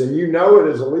campus, and you know it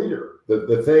as a leader.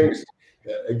 The things,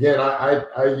 again,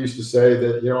 I used to say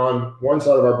that, on one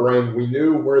side of our brain, we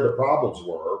knew where the problems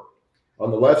were. On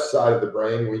the left side of the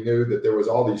brain, we knew that there was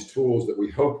all these tools that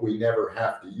we hope we never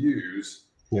have to use.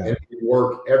 Yeah. And we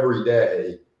work every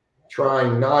day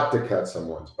trying not to cut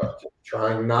someone's budget,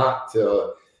 trying not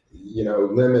to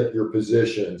limit your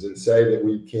positions and say that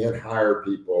we can't hire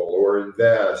people or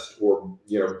invest or,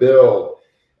 build.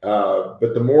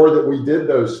 But the more that we did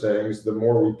those things, the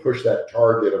more we push that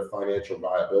target of financial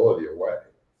viability away.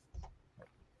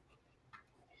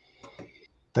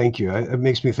 Thank you. It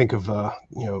makes me think of,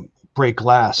 break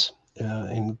glass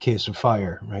in case of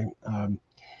fire, right?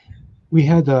 We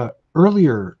had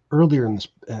earlier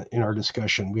in our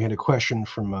discussion, we had a question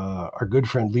from our good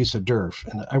friend Lisa Durf,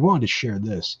 and I wanted to share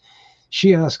this.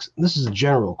 She asks, this is a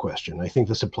general question. I think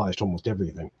this applies to almost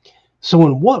everything. So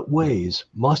in what ways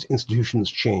must institutions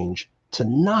change to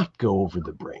not go over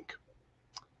the brink?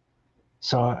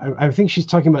 So I think she's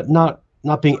talking about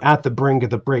not being at the brink of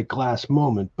the break glass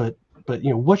moment, but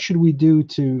what should we do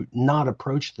to not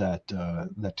approach that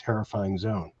terrifying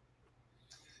zone?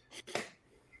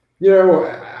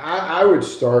 I would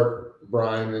start,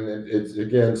 Brian, and it's,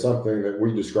 again, something that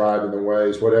we describe in the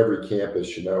ways what every campus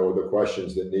should know, the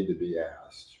questions that need to be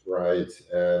asked, right?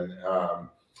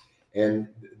 And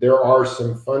there are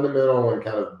some fundamental and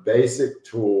kind of basic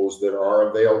tools that are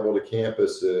available to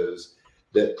campuses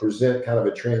that present kind of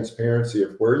a transparency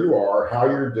of where you are, how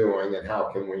you're doing, and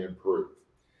how can we improve.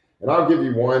 And I'll give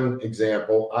you one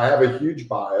example. I have a huge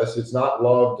bias. It's not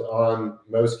loved on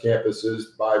most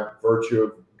campuses by virtue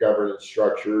of governance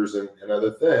structures and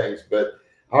other things, but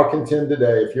I'll contend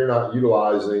today, if you're not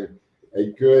utilizing a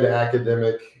good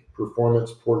academic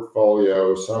performance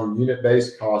portfolio, some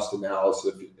unit-based cost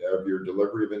analysis of your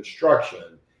delivery of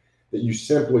instruction, that you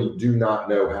simply do not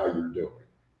know how you're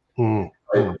doing.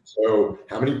 Right? So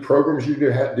how many programs do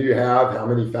you have? How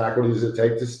many faculty does it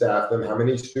take to staff them? How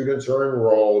many students are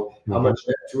enrolled? How much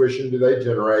net tuition do they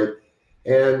generate?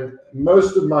 And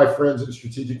most of my friends in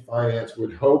strategic finance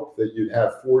would hope that you'd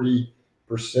have 40%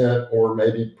 or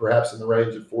maybe perhaps in the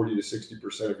range of 40 to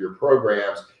 60% of your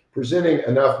programs presenting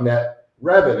enough net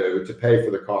revenue to pay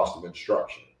for the cost of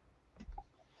instruction.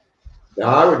 Now,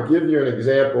 I would give you an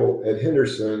example. At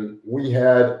Henderson, we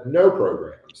had no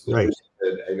programs that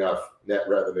presented enough net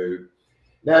revenue.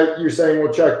 Now, you're saying,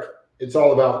 well, Chuck, it's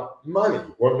all about money.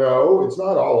 Well, no, it's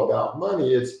not all about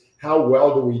money. It's how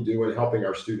well do we do in helping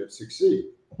our students succeed?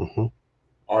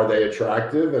 Are they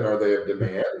attractive and are they of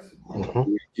demand? Do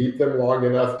we keep them long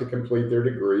enough to complete their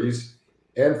degrees?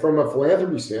 And from a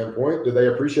philanthropy standpoint, do they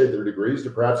appreciate their degrees to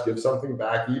perhaps give something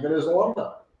back even as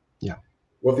alumni? Yeah.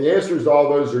 Well, if the answers to all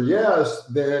those are yes,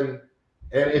 then,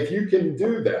 and if you can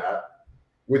do that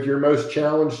with your most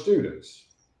challenged students,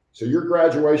 so your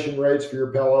graduation rates for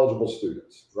your Pell eligible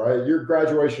students, right? Your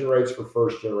graduation rates for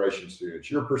first generation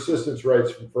students, your persistence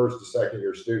rates from first to second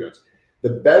year students, the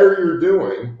better you're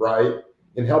doing, right,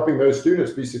 in helping those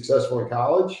students be successful in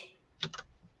college,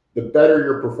 the better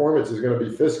your performance is going to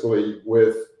be fiscally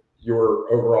with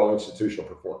your overall institutional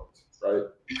performance, right?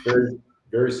 Very,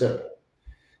 very simple.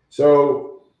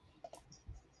 So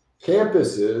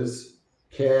campuses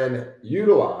can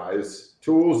utilize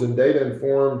tools and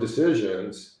data-informed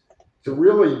decisions to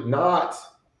really not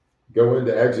go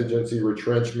into exigency,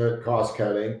 retrenchment, cost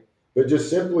cutting, but just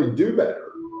simply do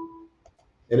better.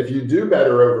 And if you do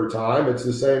better over time, it's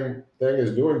the same thing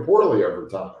as doing poorly over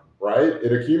time, right?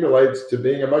 It accumulates to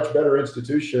being a much better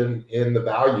institution in the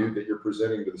value that you're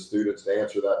presenting to the students to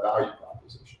answer that value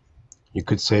proposition. You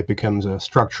could say it becomes a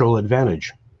structural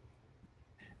advantage.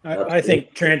 I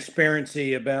think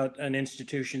transparency about an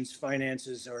institution's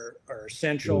finances are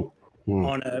essential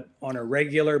on a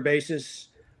regular basis.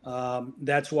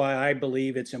 That's why I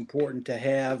believe it's important to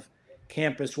have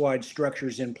campus-wide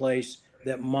structures in place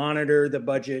that monitor the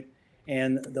budget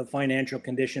and the financial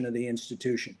condition of the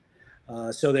institution,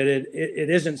 so that it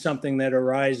isn't something that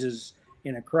arises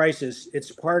in a crisis.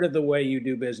 It's part of the way you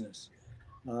do business.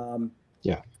 When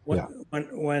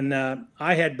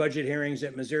I had budget hearings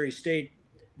at Missouri State,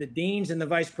 the deans and the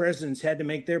vice presidents had to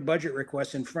make their budget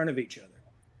requests in front of each other.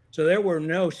 So there were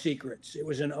no secrets. It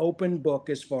was an open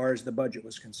book as far as the budget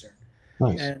was concerned.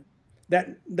 Nice. And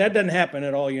that doesn't happen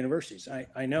at all universities.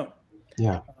 I know.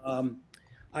 Yeah.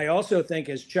 I also think,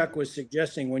 as Chuck was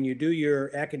suggesting, when you do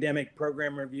your academic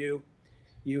program review,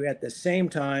 you at the same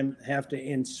time have to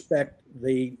inspect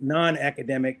the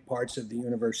non-academic parts of the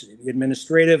university, the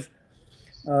administrative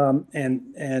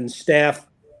and staff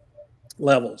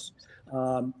levels,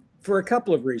 for a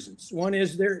couple of reasons. One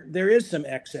is there is some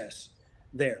excess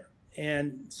there,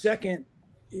 and second,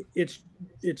 it's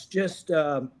just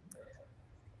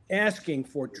asking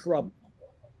for trouble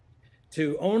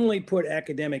to only put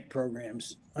academic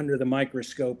programs under the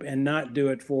microscope and not do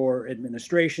it for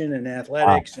administration and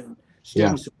athletics and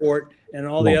student support and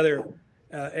all the other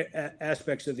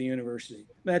aspects of the university.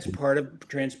 That's part of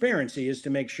transparency, is to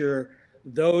make sure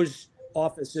those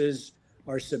offices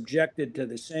are subjected to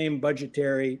the same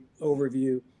budgetary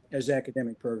overview as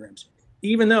academic programs.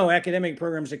 Even though academic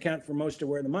programs account for most of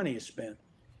where the money is spent,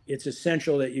 it's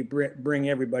essential that you bring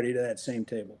everybody to that same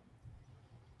table.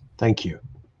 Thank you.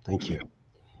 Thank you.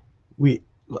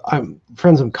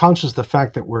 Friends, I'm conscious of the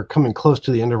fact that we're coming close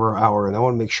to the end of our hour, and I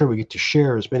want to make sure we get to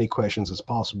share as many questions as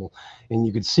possible. And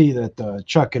you can see that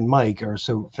Chuck and Mike are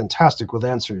so fantastic with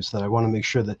answers that I want to make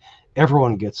sure that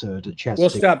everyone gets a chance. We'll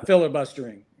stop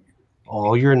filibustering.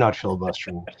 Oh, you're not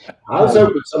filibustering. I was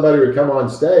hoping somebody would come on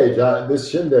stage. This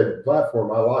Shindig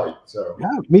platform I like. So yeah,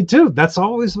 me too. That's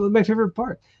always my favorite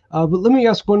part. But let me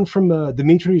ask one from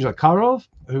Dmitry Zakharov,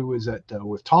 who is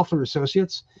with Toffler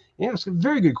Associates. Yeah, it's a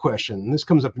very good question. And this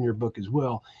comes up in your book as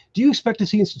well. Do you expect to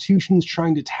see institutions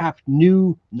trying to tap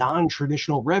new,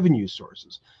 non-traditional revenue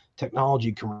sources?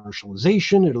 Technology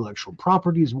commercialization, intellectual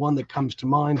property is one that comes to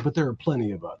mind, but there are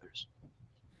plenty of others.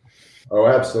 Oh,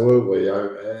 absolutely.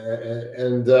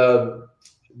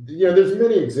 There's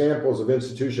many examples of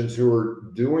institutions who are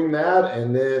doing that,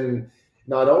 and then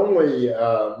not only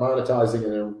monetizing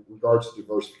it in regards to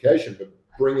diversification, but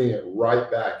bringing it right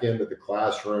back into the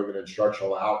classroom and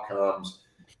instructional outcomes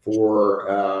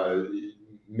for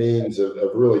means of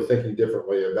really thinking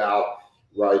differently about,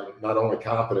 right, not only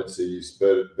competencies,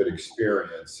 but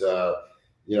experience.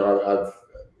 I've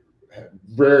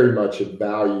very much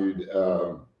valued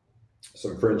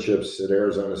some friendships at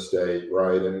Arizona State,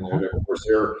 right? And of course,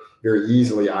 they're very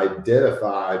easily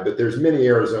identified, but there's many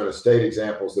Arizona State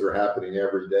examples that are happening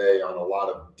every day on a lot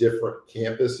of different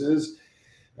campuses.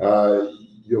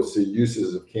 You'll see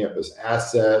uses of campus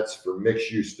assets for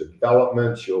mixed use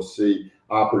developments. You'll see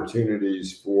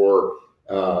opportunities for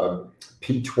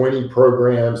P20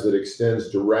 programs that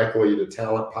extends directly to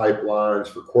talent pipelines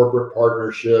for corporate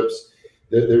partnerships.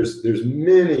 There's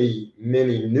many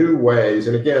new ways.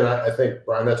 And again, I think,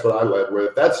 Brian, that's what I led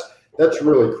with. That's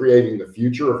really creating the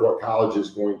future of what college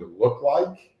is going to look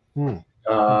like.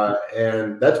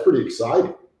 And that's pretty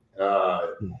exciting.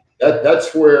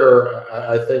 That's where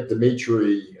I think,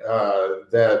 Dimitri,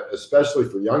 that especially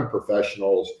for young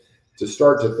professionals to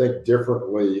start to think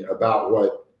differently about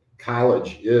what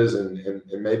college is and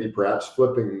maybe perhaps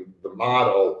flipping the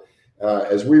model.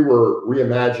 As we were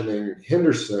reimagining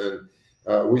Henderson,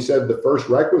 we said the first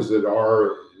requisite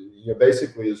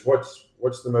basically is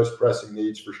what's the most pressing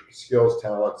needs for skills,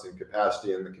 talents, and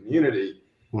capacity in the community,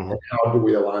 and how do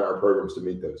we align our programs to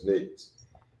meet those needs?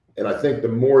 And I think the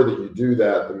more that you do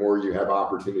that, the more you have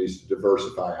opportunities to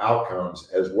diversify outcomes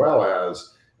as well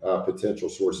as potential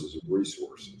sources of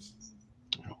resources.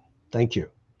 Thank you.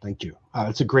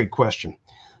 It's a great question,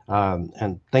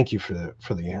 and thank you for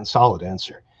the solid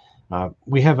answer.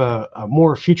 We have a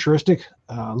more futuristic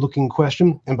looking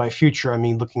question, and by future I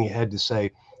mean looking ahead to,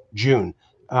 say, June.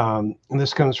 And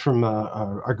this comes from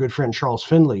our good friend Charles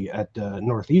Finley at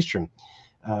Northeastern,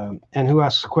 and who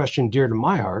asks a question dear to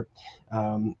my heart,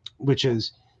 which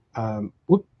is,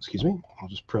 excuse me, I'll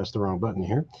just press the wrong button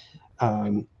here.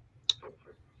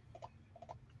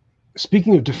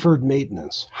 Speaking of deferred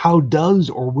maintenance, how does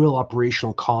or will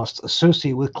operational costs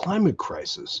associated with climate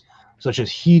crisis, such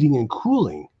as heating and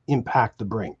cooling, impact the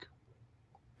Brink?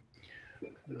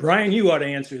 Brian, you ought to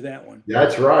answer that one.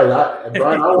 That's right.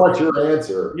 Brian, I want your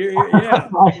answer. Yeah,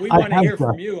 we want to hear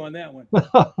from you on that one.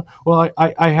 Well,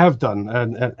 I have done,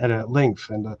 and at length,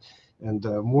 and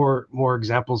more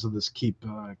examples of this keep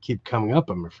coming up,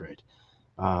 I'm afraid.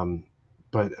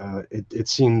 But it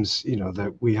seems,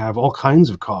 that we have all kinds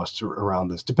of costs around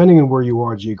this, depending on where you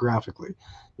are geographically.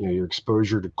 Your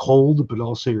exposure to cold, but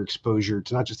also your exposure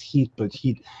to not just heat, but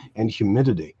heat and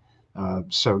humidity.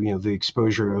 So the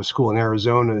exposure of a school in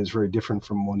Arizona is very different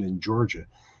from one in Georgia.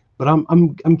 But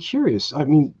I'm curious. I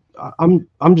mean,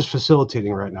 I'm just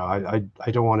facilitating right now.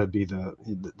 I don't want to be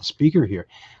the speaker here.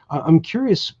 I'm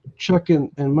curious, Chuck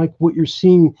and Mike, what you're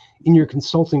seeing in your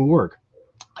consulting work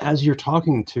as you're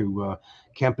talking to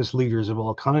campus leaders of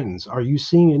all kinds. Are you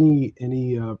seeing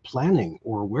any planning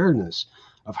or awareness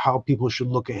of how people should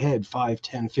look ahead 5,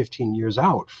 10, 15 years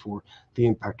out for the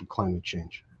impact of climate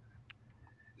change?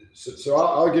 So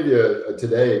I'll give you a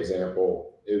today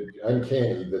example. It's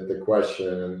uncanny that the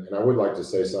question, and I would like to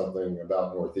say something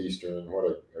about Northeastern and what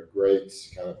a great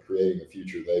kind of creating the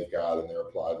future they've got in their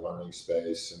applied learning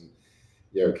space, and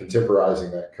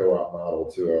contemporizing that co-op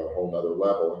model to a whole nother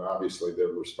level. And obviously the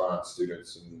response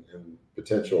students and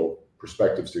potential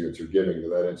prospective students are giving to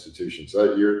that institution.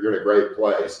 So you're in a great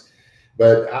place.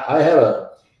 But I had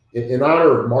in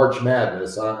honor of March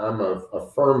Madness, I'm a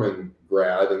Furman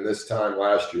grad, and this time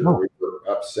last year we were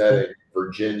upsetting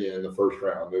Virginia in the first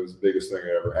round. It was the biggest thing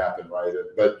that ever happened, right?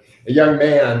 But a young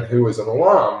man who was an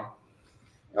alum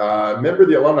A member of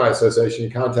the Alumni Association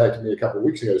contacted me a couple of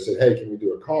weeks ago, said, hey, can we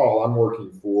do a call? I'm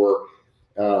working for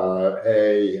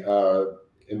a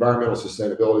environmental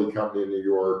sustainability company in New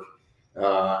York.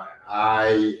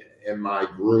 I and my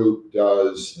group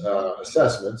does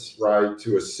assessments, right,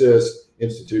 to assist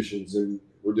institutions in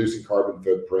reducing carbon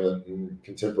footprint and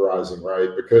contemporizing, right,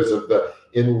 because of the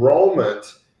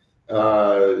enrollment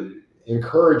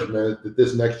encouragement that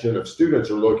this next gen of students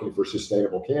are looking for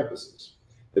sustainable campuses,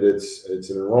 that it's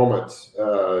an enrollment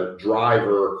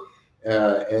driver.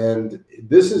 And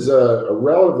this is a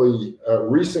relatively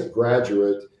recent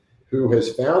graduate who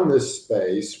has found this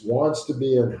space, wants to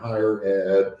be in higher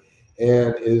ed,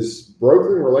 and is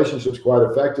brokering relationships quite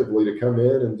effectively to come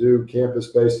in and do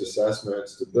campus-based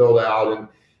assessments to build out. And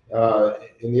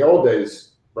in the old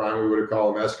days, Brian, we would have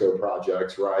called them ESCO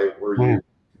projects, right, where you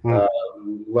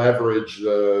leverage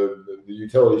the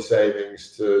utility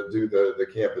savings to do the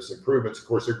campus improvements. Of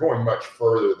course, they're going much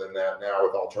further than that now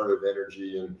with alternative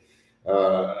energy and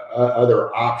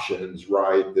other options,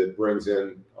 right, that brings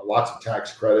in lots of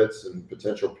tax credits and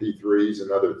potential P3s and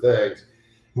other things.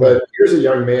 But here's a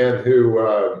young man who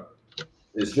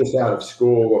is just out of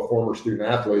school, a former student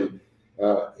athlete,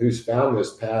 who's found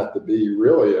this path to be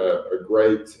really a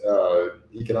great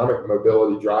economic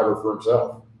mobility driver for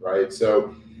himself, right?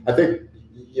 So I think,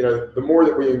 you know, the more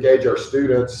that we engage our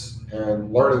students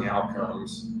and learning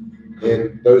outcomes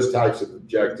in those types of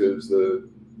objectives, you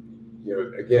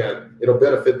know, again, it'll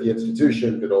benefit the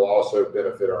institution, but it'll also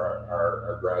benefit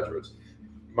our graduates.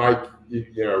 Mike,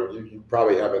 you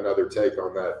probably have another take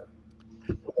on that.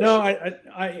 No,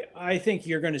 I think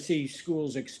you're going to see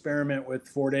schools experiment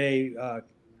with 4-day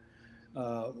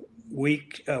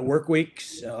work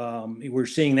weeks. We're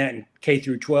seeing that in K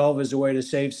through 12 as a way to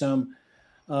save some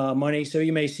money. So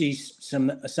you may see some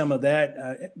of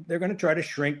that. They're going to try to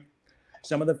shrink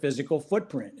some of the physical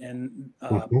footprint, and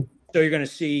so you're going to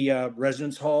see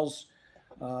residence halls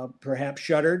perhaps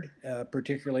shuttered,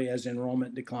 particularly as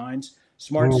enrollment declines.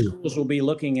 Smart schools will be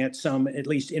looking at some, at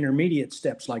least intermediate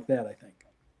steps like that, I think.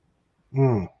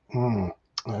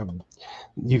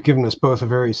 You've given us both a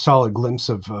very solid glimpse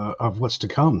of what's to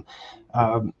come.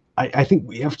 I think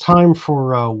we have time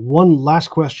for one last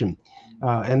question,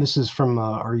 and this is from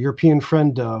our European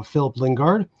friend Philip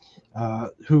Lingard,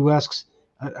 who asks,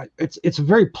 it's a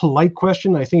very polite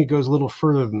question. I think it goes a little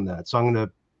further than that, so I'm going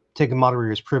to take a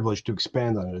moderator's privilege to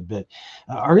expand on it a bit.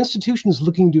 Are institutions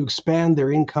looking to expand their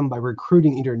income by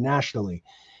recruiting internationally?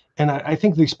 And I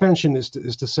think the expansion is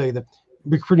to say that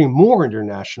recruiting more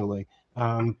internationally,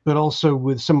 but also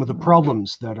with some of the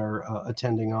problems that are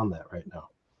attending on that right now.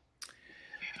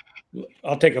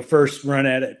 I'll take a first run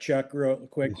at it, Chuck, real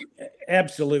quick.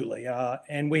 Absolutely.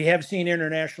 And we have seen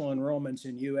international enrollments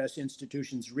in U.S.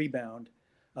 institutions rebound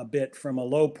a bit from a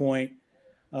low point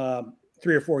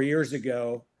 3 or 4 years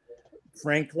ago,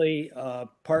 frankly,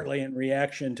 partly in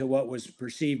reaction to what was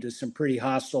perceived as some pretty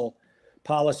hostile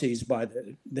policies by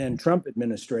the then Trump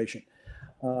administration.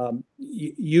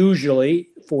 Usually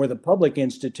for the public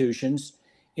institutions,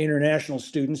 international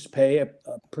students pay a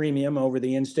premium over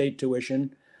the in-state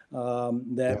tuition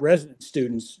that resident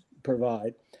students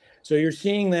provide. So you're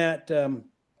seeing that,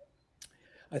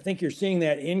 I think you're seeing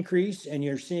that increase, and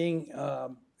you're seeing,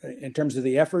 in terms of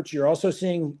the efforts, you're also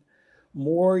seeing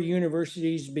more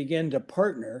universities begin to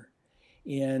partner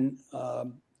in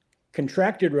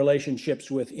contracted relationships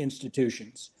with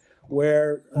institutions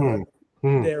where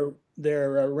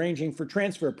they're arranging for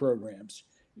transfer programs.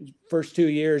 First 2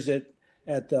 years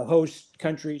at the host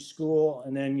country school,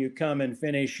 and then you come and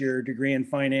finish your degree in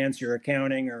finance or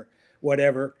accounting or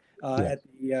whatever at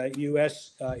the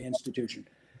U.S. institution.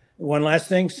 One last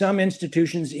thing, some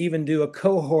institutions even do a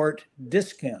cohort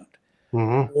discount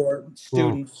for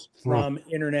students from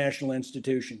international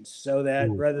institutions, so that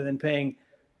rather than paying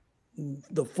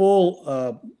the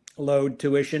full load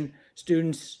tuition,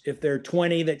 students, if there are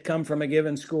 20 that come from a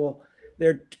given school,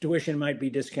 their tuition might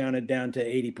be discounted down to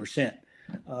 80%,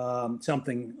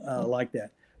 something like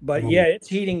that. But yeah, it's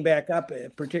heating back up,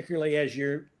 particularly as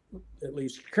you're, at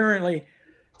least currently,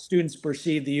 students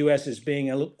perceive the U.S. as being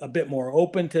a bit more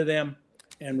open to them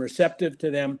and receptive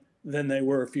to them than they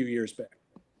were a few years back.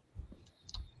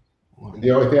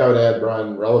 The only thing I would add,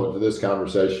 Brian, relevant to this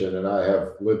conversation, and I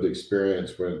have lived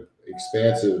experience with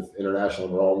expansive international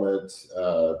enrollment,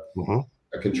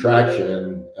 a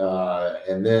contraction,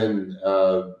 and then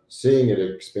seeing it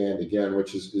expand again,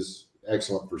 which is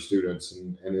excellent for students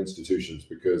and institutions,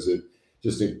 because it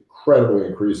just incredibly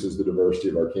increases the diversity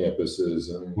of our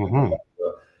campuses and the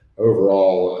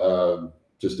overall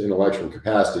just intellectual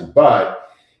capacity. But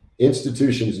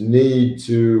institutions need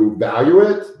to value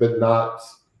it, but not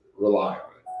rely on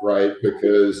it, right?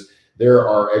 Because there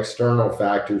are external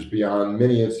factors beyond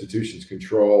many institutions'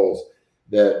 controls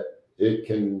that it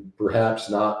can perhaps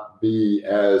not be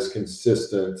as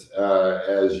consistent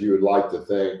as you would like to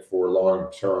think for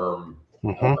long-term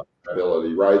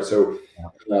ability, right? So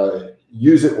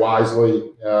use it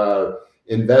wisely,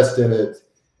 invest in it,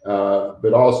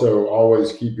 but also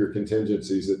always keep your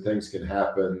contingencies that things can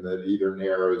happen that either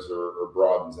narrows or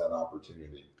broadens that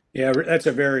opportunity. Yeah, that's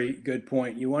a very good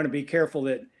point. You want to be careful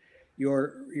that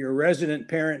your resident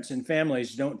parents and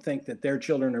families don't think that their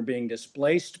children are being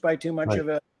displaced by too much of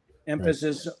a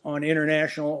emphasis on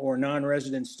international or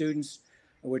non-resident students,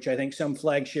 which I think some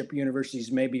flagship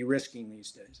universities may be risking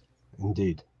these days.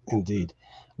 Indeed, indeed.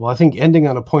 Well, I think ending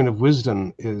on a point of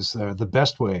wisdom is the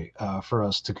best way for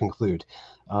us to conclude.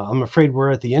 I'm afraid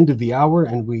we're at the end of the hour,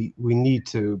 and we need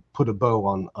to put a bow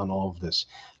on all of this.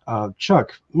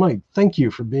 Chuck, Mike, thank you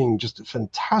for being just a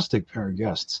fantastic pair of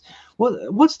guests.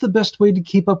 What's the best way to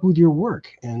keep up with your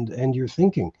work and your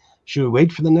thinking? Should we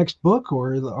wait for the next book,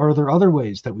 or are there other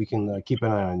ways that we can keep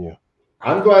an eye on you?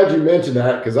 I'm glad you mentioned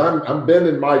that, because I'm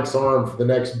bending Mike's arm for the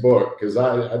next book, because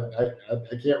I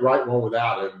can't write one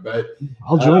without him. But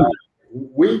I'll join you.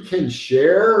 We can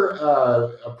share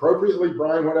appropriately,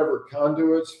 Brian, whatever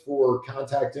conduits for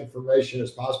contact information as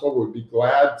possible. We'd be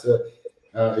glad to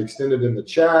extend it in the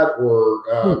chat,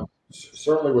 or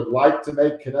certainly would like to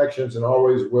make connections, and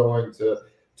always willing to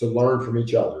learn from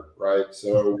each other, right?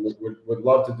 So would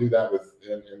love to do that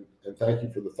and thank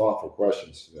you for the thoughtful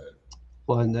questions today.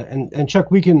 Well, and Chuck,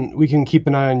 we can keep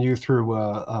an eye on you through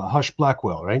Husch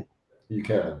Blackwell, right? You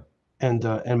can.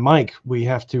 And Mike, we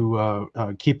have to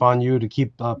keep on you to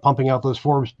keep pumping out those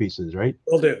Forbes pieces, right?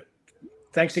 Will do.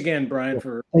 Thanks again, Brian,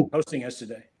 for hosting us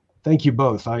today. Thank you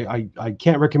both. I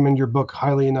can't recommend your book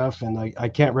highly enough, and I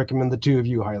can't recommend the two of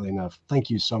you highly enough.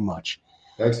 Thank you so much.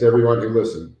 Thanks to everyone who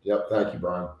listened. Yep. Thank you,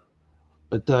 Brian.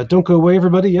 But don't go away,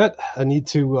 everybody, yet. I need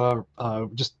to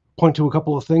just point to a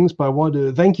couple of things, but I want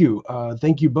to thank you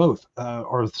both,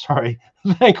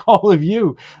 thank all of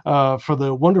you for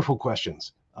the wonderful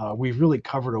questions. We've really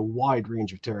covered a wide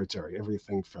range of territory,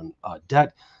 everything from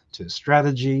debt to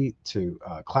strategy to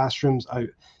classrooms. I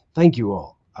thank you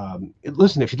all.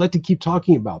 Listen, if you'd like to keep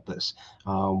talking about this,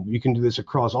 you can do this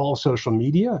across all social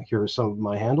media. Here are some of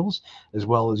my handles, as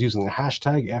well as using the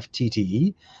hashtag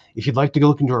FTTE. If you'd like to go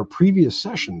look into our previous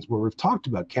sessions where we've talked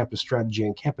about campus strategy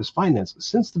and campus finance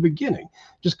since the beginning,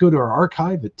 just go to our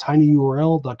archive at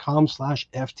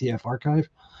tinyurl.com/FTF archive.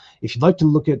 If you'd like to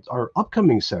look at our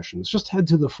upcoming sessions, just head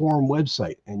to the forum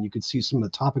website and you can see some of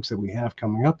the topics that we have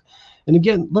coming up. And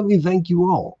again, let me thank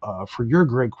you all for your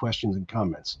great questions and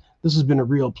comments. This has been a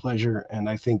real pleasure, and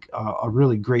I think a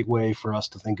really great way for us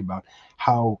to think about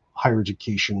how higher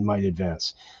education might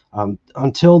advance.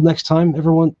 Until next time,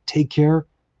 everyone, take care,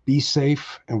 be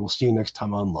safe, and we'll see you next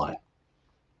time online.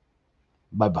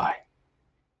 Bye-bye.